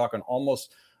spot. You're talking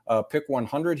almost pick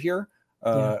 100 here.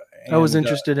 I was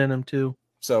interested in him too.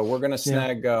 So we're going to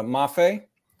snag Mafe,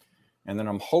 and then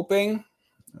I'm hoping.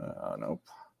 Nope.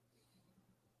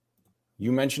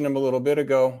 You mentioned him a little bit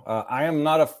ago.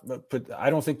 I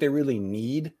don't think they really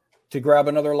need to grab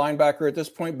another linebacker at this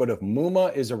point. But if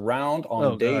Muma is around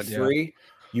on day 3,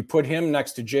 you put him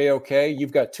next to JOK.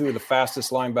 You've got 2 of the fastest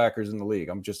linebackers in the league.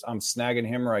 I'm snagging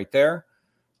him right there,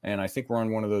 and I think we're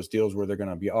on one of those deals where they're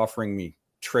going to be offering me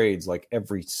trades like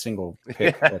every single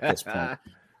pick at this point.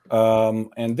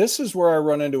 And this is where I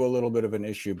run into a little bit of an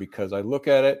issue because I look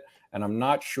at it and I'm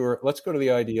not sure. Let's go to the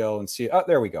IDL and see. Oh,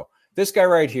 there we go. This guy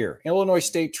right here, Illinois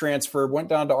State transfer, went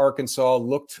down to Arkansas,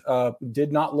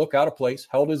 did not look out of place,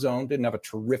 held his own, didn't have a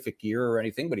terrific year or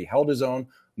anything, but he held his own,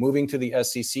 moving to the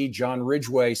SEC. John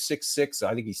Ridgeway, 6'6",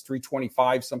 I think he's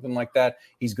 325, something like that.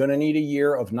 He's going to need a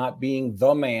year of not being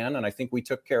the man, and I think we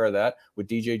took care of that with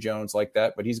DJ Jones like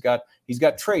that, but he's got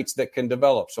traits that can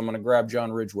develop, so I'm going to grab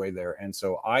John Ridgeway there, and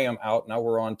so I am out. Now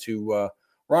we're on to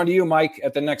you, Mike,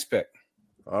 at the next pick.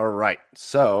 All right,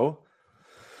 so...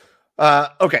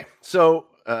 okay, so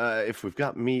if we've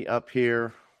got me up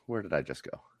here, where did I just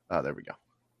go? Oh, there we go.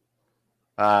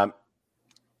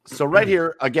 So right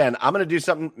here, again, I'm going to do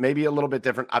something maybe a little bit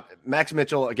different. Max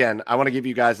Mitchell, again, I want to give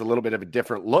you guys a little bit of a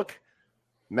different look.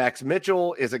 Max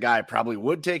Mitchell is a guy I probably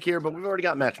would take here, but we've already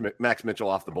got Max Mitchell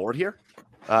off the board here,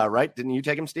 right? Didn't you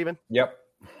take him, Steven? Yep.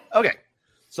 Okay,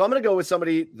 so I'm going to go with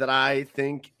somebody that I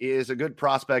think is a good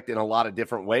prospect in a lot of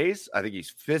different ways. I think he's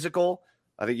physical.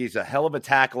 I think he's a hell of a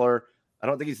tackler. I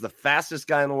don't think he's the fastest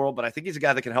guy in the world, but I think he's a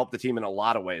guy that can help the team in a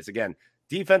lot of ways. Again,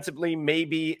 defensively,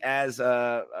 maybe as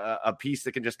a piece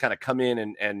that can just kind of come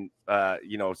in and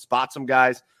spot some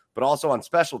guys, but also on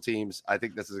special teams, I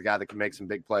think this is a guy that can make some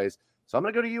big plays. So I'm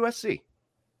going to go to USC.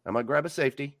 I'm going to grab a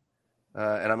safety,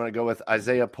 and I'm going to go with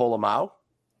Isaiah Polamau.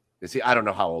 See, I don't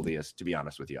know how old he is, to be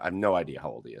honest with you. I have no idea how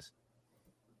old he is.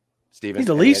 Steven? He's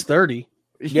at least 30.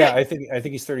 Yeah, I think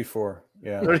he's 34.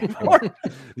 Yeah, 34.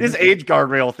 This age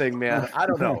guardrail thing, man. I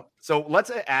don't know. So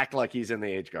let's act like he's in the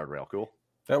age guardrail. Cool.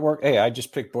 That worked. Hey, I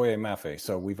just picked Boye Mafe,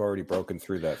 so we've already broken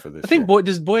through that for this. I think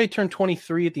does Boye turn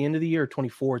 23 at the end of the year or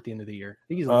 24 at the end of the year? I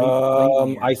think he's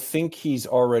late I think he's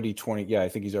already 20. Yeah, I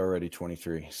think he's already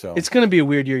 23. So it's going to be a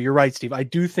weird year. You're right, Steve. I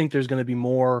do think there's going to be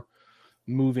more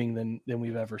moving than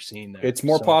we've ever seen there. It's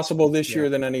more possible this year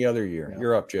than any other year. Yeah.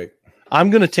 You're up, Jake. I'm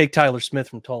going to take Tyler Smith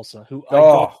from Tulsa, who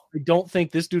I don't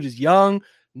think this dude is young.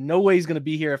 No way he's going to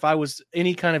be here. If I was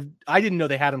any kind of – I didn't know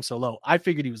they had him so low. I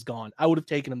figured he was gone. I would have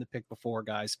taken him the pick before,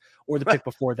 guys, or the pick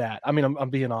before that. I mean, I'm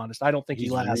being honest. I don't think he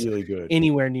lasts really good.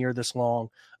 Anywhere near this long.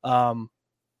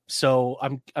 So, I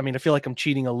feel like I'm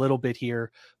cheating a little bit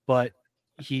here, but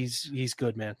he's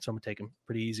good, man. So I'm going to take him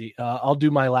pretty easy. I'll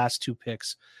do my last 2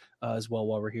 picks as well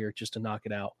while we're here just to knock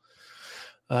it out.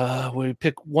 We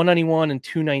pick 191 and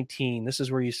 219. This is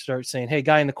where you start saying, hey,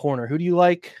 guy in the corner, who do you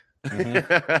like?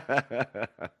 Mm-hmm.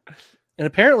 And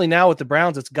apparently now with the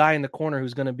Browns, it's guy in the corner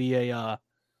who's going to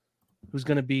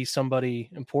be somebody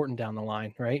important down the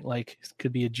line, right? Like it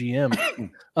could be a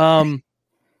GM.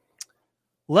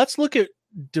 Let's look at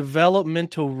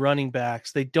developmental running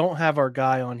backs. They don't have our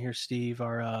guy on here, Steve.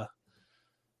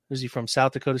 Is he from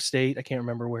South Dakota State? I can't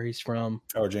remember where he's from.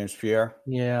 Oh, James Pierre.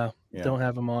 Yeah. Don't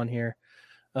have him on here.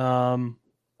 I'm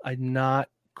not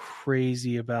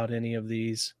crazy about any of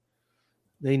these.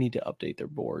 They need to update their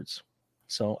boards.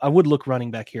 So I would look running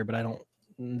back here, but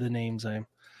the names I'm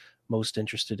most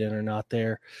interested in are not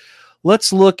there.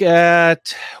 Let's look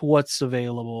at what's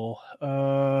available.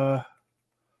 Kind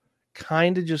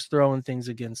of just throwing things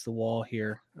against the wall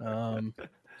here.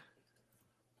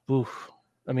 Oof.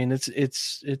 I mean,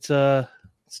 it's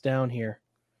down here.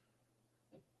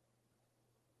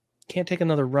 Can't take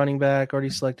another running back. Already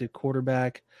selected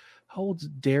quarterback. How old's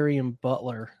Darian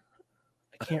Butler?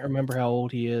 I can't remember how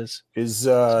old he is. Is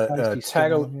Tagovailoa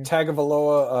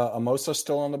Amosa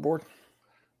still on the board?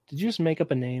 Did you just make up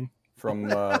a name from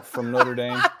Notre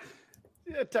Dame?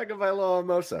 Yeah, Tagovailoa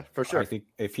Amosa for sure. I think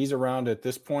if he's around at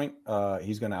this point,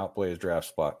 he's going to outplay his draft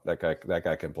spot. That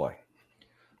guy can play.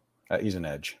 He's an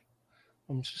edge.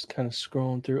 I'm just kind of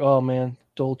scrolling through. Oh man,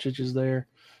 Dulcich is there.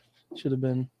 Should have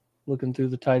been looking through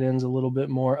the tight ends a little bit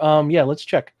more. Yeah, let's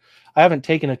check. I haven't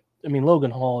taken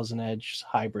Logan Hall is an edge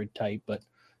hybrid type, but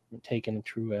I'm taking a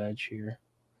true edge here.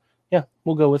 Yeah,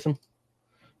 we'll go with him.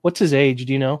 What's his age?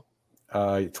 Do you know?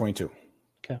 22.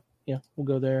 Okay. Yeah, we'll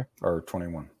go there. Or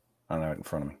 21. I don't have it in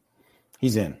front of me.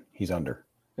 He's in. He's under.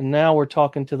 And now we're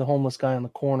talking to the homeless guy on the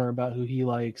corner about who he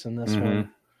likes in this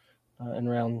one in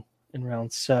round in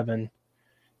round 7.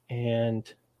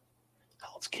 And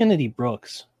how old's Kennedy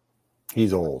Brooks?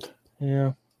 He's old.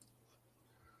 Yeah.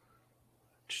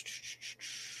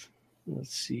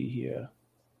 Let's see here.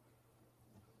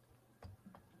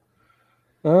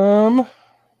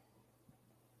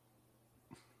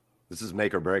 This is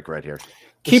make or break right here.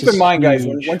 Keep in mind, guys,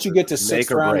 huge. once you get to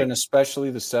 6th round break. and especially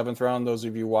the 7th round, those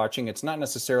of you watching, it's not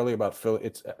necessarily about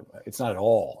it's not at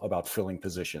all about filling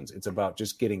positions. It's about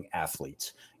just getting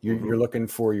athletes. You're looking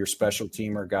for your special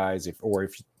teamer guys, if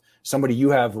somebody you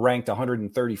have ranked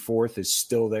 134th is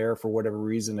still there for whatever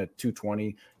reason at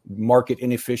 220, market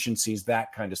inefficiencies,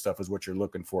 that kind of stuff is what you're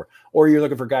looking for. Or you're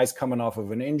looking for guys coming off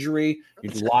of an injury,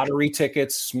 lottery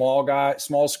tickets,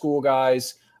 small school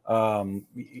guys,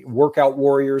 workout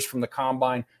warriors from the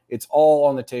combine. It's all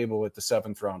on the table at the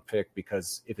 7th round pick,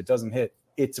 because if it doesn't hit,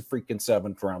 it's a freaking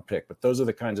 7th round pick. But those are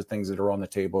the kinds of things that are on the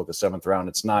table at the 7th round.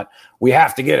 It's not, we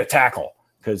have to get a tackle,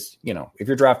 because, if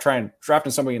you're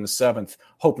drafting somebody in the 7th,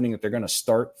 hoping that they're going to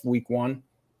start week 1,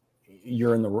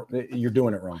 you're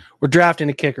doing it wrong. We're drafting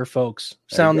a kicker, folks.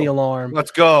 Sound the alarm.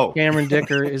 Let's go. Cameron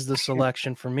Dicker is the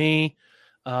selection for me,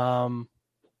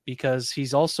 because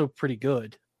he's also pretty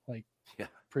good.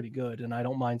 Pretty good, and I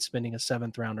don't mind spending a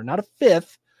 7th rounder, not a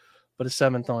 5th, but a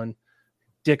 7th on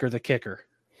Dicker the kicker.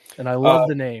 And I love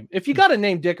the name. If you got a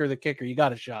name Dicker the kicker, you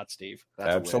got a shot, Steve.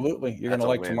 Absolutely. You're going to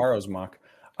like tomorrow's mock.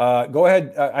 Go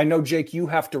ahead. I know, Jake, you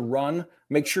have to run.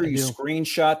 Make sure you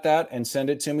screenshot that and send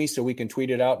it to me so we can tweet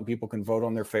it out and people can vote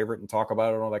on their favorite and talk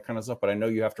about it and all that kind of stuff. But I know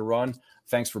you have to run.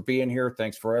 Thanks for being here.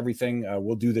 Thanks for everything.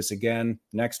 We'll do this again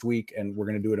next week, and we're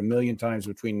going to do it a million times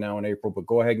between now and April. But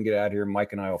go ahead and get out of here.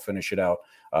 Mike and I will finish it out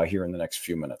here in the next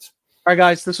few minutes. All right,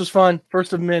 guys. This was fun.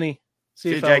 First of many.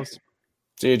 See you, Jake.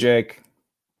 See you, Jake.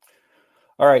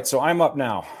 All right. So I'm up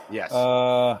now. Yes.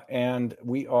 And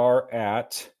we are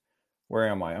at... Where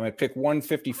am I? I'm at pick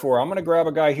 154. I'm going to grab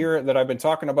a guy here that I've been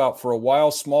talking about for a while.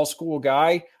 Small school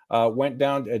guy, went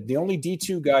down. The only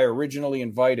D2 guy originally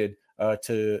invited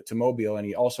to Mobile, and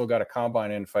he also got a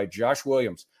combine invite. Josh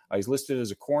Williams. He's listed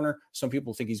as a corner. Some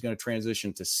people think he's going to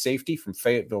transition to safety from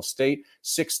Fayetteville State.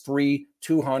 6'3",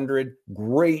 200,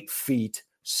 great feet,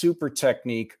 super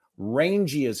technique,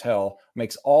 rangy as hell,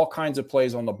 makes all kinds of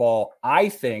plays on the ball. I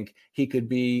think he could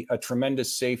be a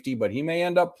tremendous safety, but he may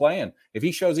end up playing. If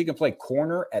he shows he can play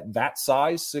corner at that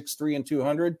size, 6'3" and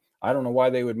 200, I don't know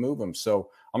why they would move him. So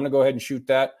I'm going to go ahead and shoot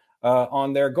that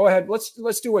on there. Go ahead.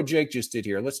 Let's do what Jake just did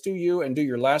here. Let's do you and do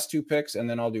your last 2 picks, and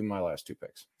then I'll do my last 2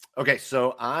 picks. Okay,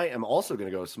 so I am also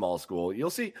going to go small school. You'll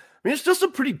see. There's still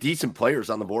some pretty decent players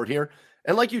on the board here.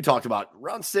 And like you talked about,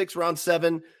 round 6, round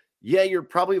 7, yeah, you're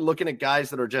probably looking at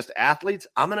guys that are just athletes.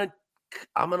 I'm gonna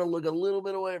look a little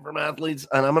bit away from athletes,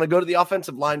 and I'm gonna go to the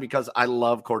offensive line because I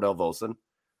love Cordell Volson.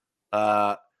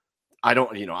 I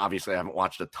don't, obviously I haven't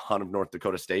watched a ton of North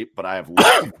Dakota State, but I have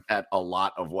looked at a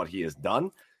lot of what he has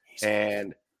done.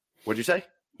 And what'd you say?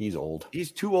 He's old.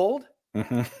 He's too old?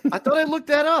 Mm-hmm. I thought I looked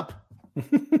that up.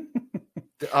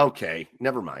 Okay,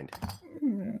 never mind.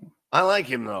 I like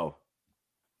him though.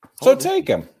 So take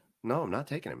him. No, I'm not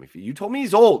taking him. If you told me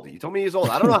he's old, I don't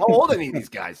know how old any of these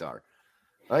guys are.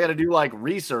 I got to do like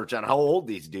research on how old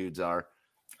these dudes are.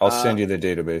 I'll send you the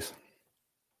database.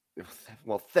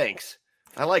 Well, thanks.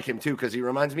 I like him too because he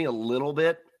reminds me a little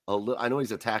bit. I know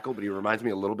he's a tackle, but he reminds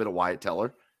me a little bit of Wyatt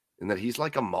Teller, in that he's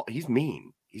like he's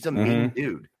mean. He's a mean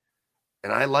dude,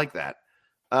 and I like that.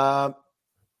 All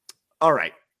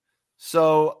right.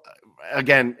 So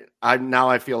again,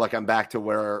 I feel like I'm back to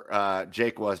where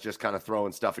Jake was, just kind of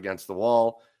throwing stuff against the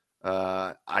wall.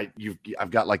 I've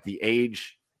got like the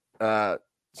age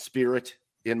spirit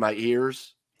in my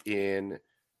ears in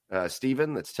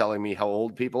Steven that's telling me how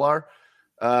old people are.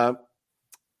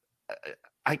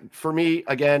 For me,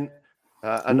 again,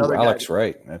 another Alex guy,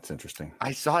 Wright. That's interesting.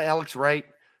 I saw Alex Wright.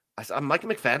 I saw Micah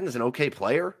McFadden is an okay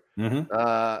player. And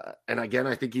again,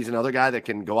 I think he's another guy that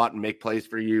can go out and make plays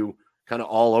for you kind of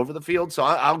all over the field. So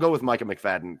I'll go with Micah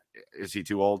McFadden. Is he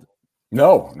too old?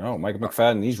 No, Micah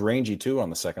McFadden. He's rangy too on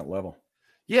the second level.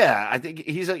 Yeah, I think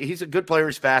he's a good player.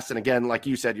 He's fast. And again, like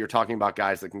you said, you're talking about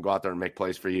guys that can go out there and make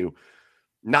plays for you,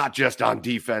 not just on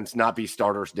defense, not be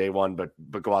starters day one, but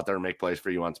go out there and make plays for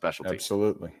you on special teams.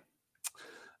 Absolutely.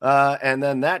 And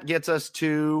then that gets us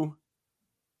to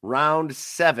round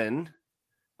 7.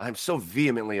 I'm so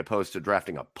vehemently opposed to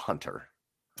drafting a punter.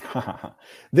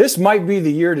 This might be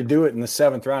the year to do it in the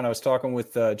 7th round. I was talking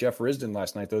with Jeff Risden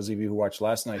last night. Those of you who watched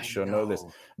last night's show know this.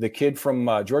 The kid from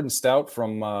Jordan Stout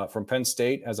from Penn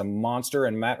State has a monster,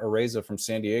 and Matt Areza from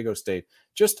San Diego State.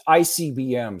 Just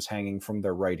ICBMs hanging from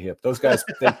their right hip. Those guys,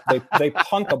 they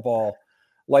punt the ball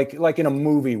like in a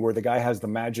movie where the guy has the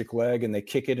magic leg and they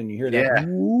kick it and you hear that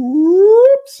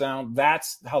whoop sound.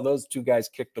 That's how those two guys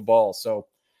kick the ball. So,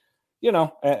 you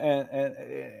know,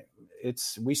 and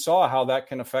we saw how that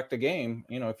can affect a game.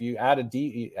 You know, if you add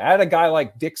a guy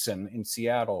like Dixon in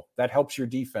Seattle, that helps your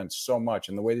defense so much.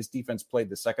 And the way this defense played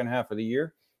the second half of the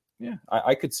year, yeah,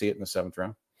 I could see it in the 7th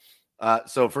round.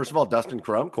 So first of all, Dustin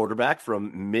Crum, quarterback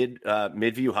from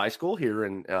Midview High School here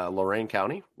in Lorain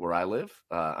County, where I live.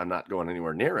 I'm not going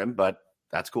anywhere near him, but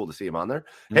that's cool to see him on there.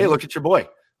 Mm-hmm. Hey, look at your boy.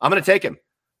 I'm going to take him.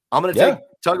 I'm going to take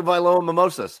Tagovailoa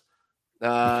Mimosas.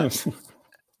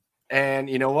 And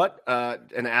you know what?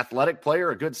 An athletic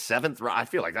player, a good 7th round. I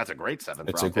feel like that's a great 7th round.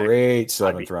 It's a great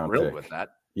 7th round pick. With that.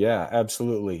 Yeah,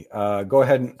 absolutely. Go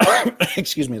ahead and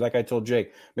excuse me. Like I told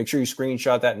Jake, make sure you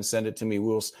screenshot that and send it to me.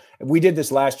 We did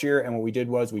this last year, and what we did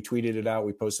was we tweeted it out,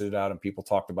 we posted it out, and people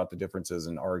talked about the differences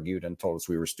and argued and told us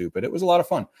we were stupid. It was a lot of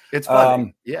fun. It's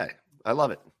fun. Yeah, I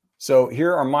love it. So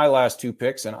here are my last 2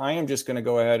 picks, and I am just going to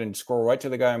go ahead and scroll right to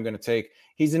the guy I'm going to take.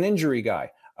 He's an injury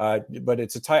guy. But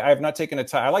it's a tight. I have not taken a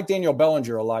tight. I like Daniel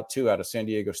Bellinger a lot too out of San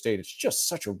Diego State. It's just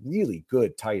such a really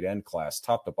good tight end class,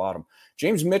 top to bottom.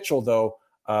 James Mitchell, though,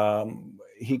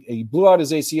 he blew out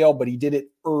his ACL, but he did it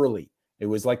early. It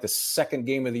was like the 2nd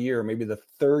game of the year, maybe the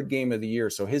 3rd game of the year.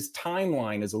 So his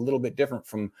timeline is a little bit different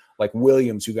from like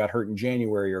Williams, who got hurt in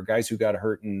January, or guys who got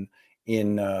hurt in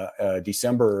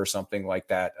December or something like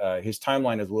that. His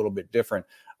timeline is a little bit different.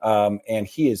 And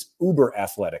he is uber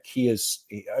athletic. He is,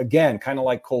 again, kind of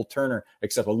like Cole Turner,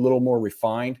 except a little more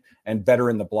refined and better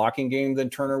in the blocking game than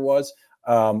Turner was.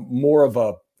 More of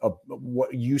a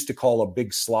what you used to call a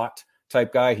big slot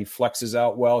type guy. He flexes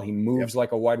out well. He moves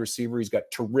like a wide receiver. He's got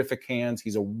terrific hands.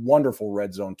 He's a wonderful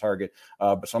red zone target.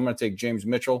 So I'm going to take James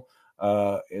Mitchell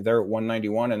there at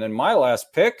 191. And then my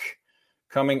last pick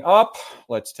coming up,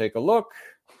 let's take a look.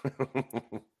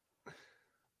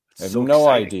 I have no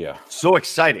idea. So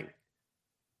exciting.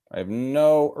 I have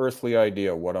no earthly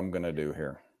idea what I'm going to do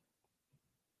here.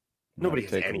 Nobody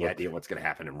has any idea what's going to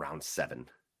happen in round 7.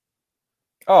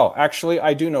 Oh, actually,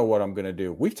 I do know what I'm going to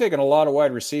do. We've taken a lot of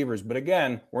wide receivers, but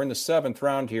again, we're in the 7th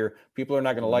round here. People are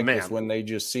not going to like this when they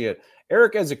just see it.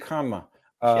 Eric Ezukanma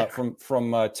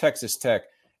from Texas Tech.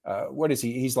 What is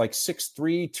he? He's like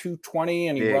 6'3", 220,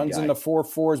 and he runs in the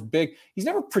 4.4s big. He's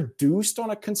never produced on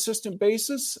a consistent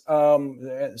basis.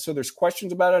 So there's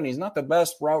questions about it. And he's not the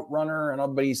best route runner,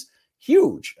 but he's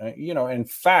huge, and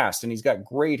fast, and he's got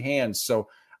great hands. So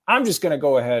I'm just going to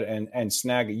go ahead and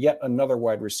snag yet another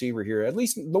wide receiver here. At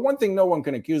least the one thing no one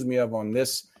can accuse me of on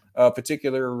this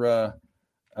particular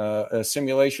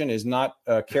simulation is not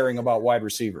caring about wide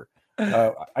receiver.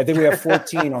 I think we have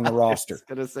 14 on the roster. I was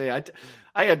going to say,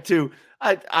 I had 2.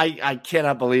 I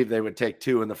cannot believe they would take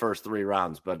 2 in the first 3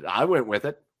 rounds, but I went with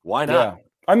it. Why not? Yeah.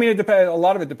 I mean, it depends. A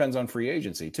lot of it depends on free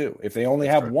agency too. If they only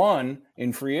have 1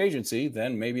 in free agency,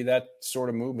 then maybe that sort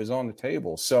of move is on the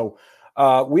table. So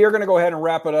we are going to go ahead and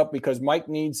wrap it up because Mike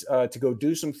needs to go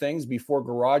do some things before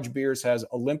Garage Beers has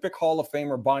Olympic Hall of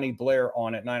Famer Bonnie Blair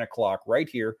on at 9:00 right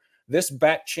here. This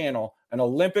Bat channel, an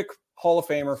Olympic Hall of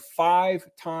Famer,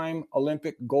 5-time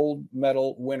Olympic gold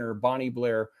medal winner, Bonnie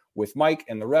Blair, with Mike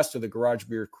and the rest of the Garage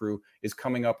Beer crew is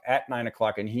coming up at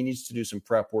 9:00, and he needs to do some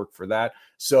prep work for that.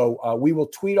 So we will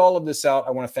tweet all of this out.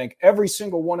 I want to thank every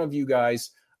single one of you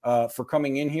guys for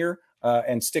coming in here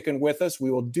and sticking with us. We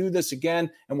will do this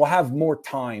again, and we'll have more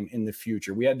time in the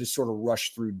future. We had to sort of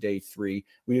rush through day 3.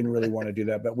 We didn't really want to do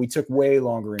that, but we took way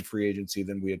longer in free agency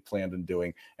than we had planned on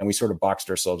doing, and we sort of boxed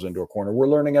ourselves into a corner. We're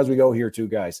learning as we go here too,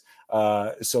 guys.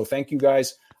 So thank you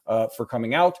guys for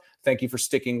coming out. Thank you for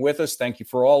sticking with us. Thank you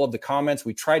for all of the comments.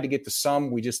 We tried to get to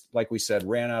some. We just, like we said,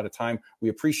 ran out of time. We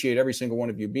appreciate every single one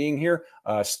of you being here.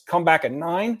 Come back at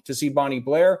 9 to see Bonnie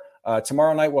Blair.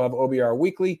 Tomorrow night, we'll have OBR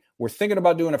Weekly. We're thinking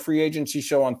about doing a free agency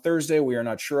show on Thursday. We are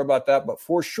not sure about that, but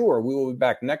for sure, we will be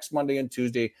back next Monday and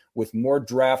Tuesday with more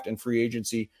draft and free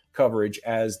agency coverage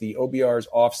as the OBR's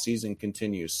off-season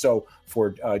continues. So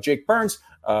for Jake Burns,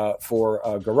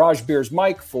 for Garage Beers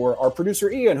Mike, for our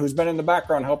producer Ian, who's been in the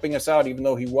background helping us out, even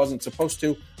though he wasn't supposed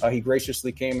to, he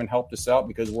graciously came and helped us out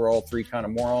because we're all 3 kind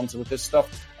of morons with this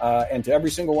stuff. And to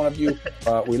every single one of you,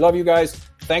 we love you guys.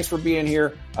 Thanks for being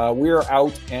here. We are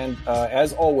out, and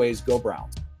as always, go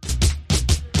Browns.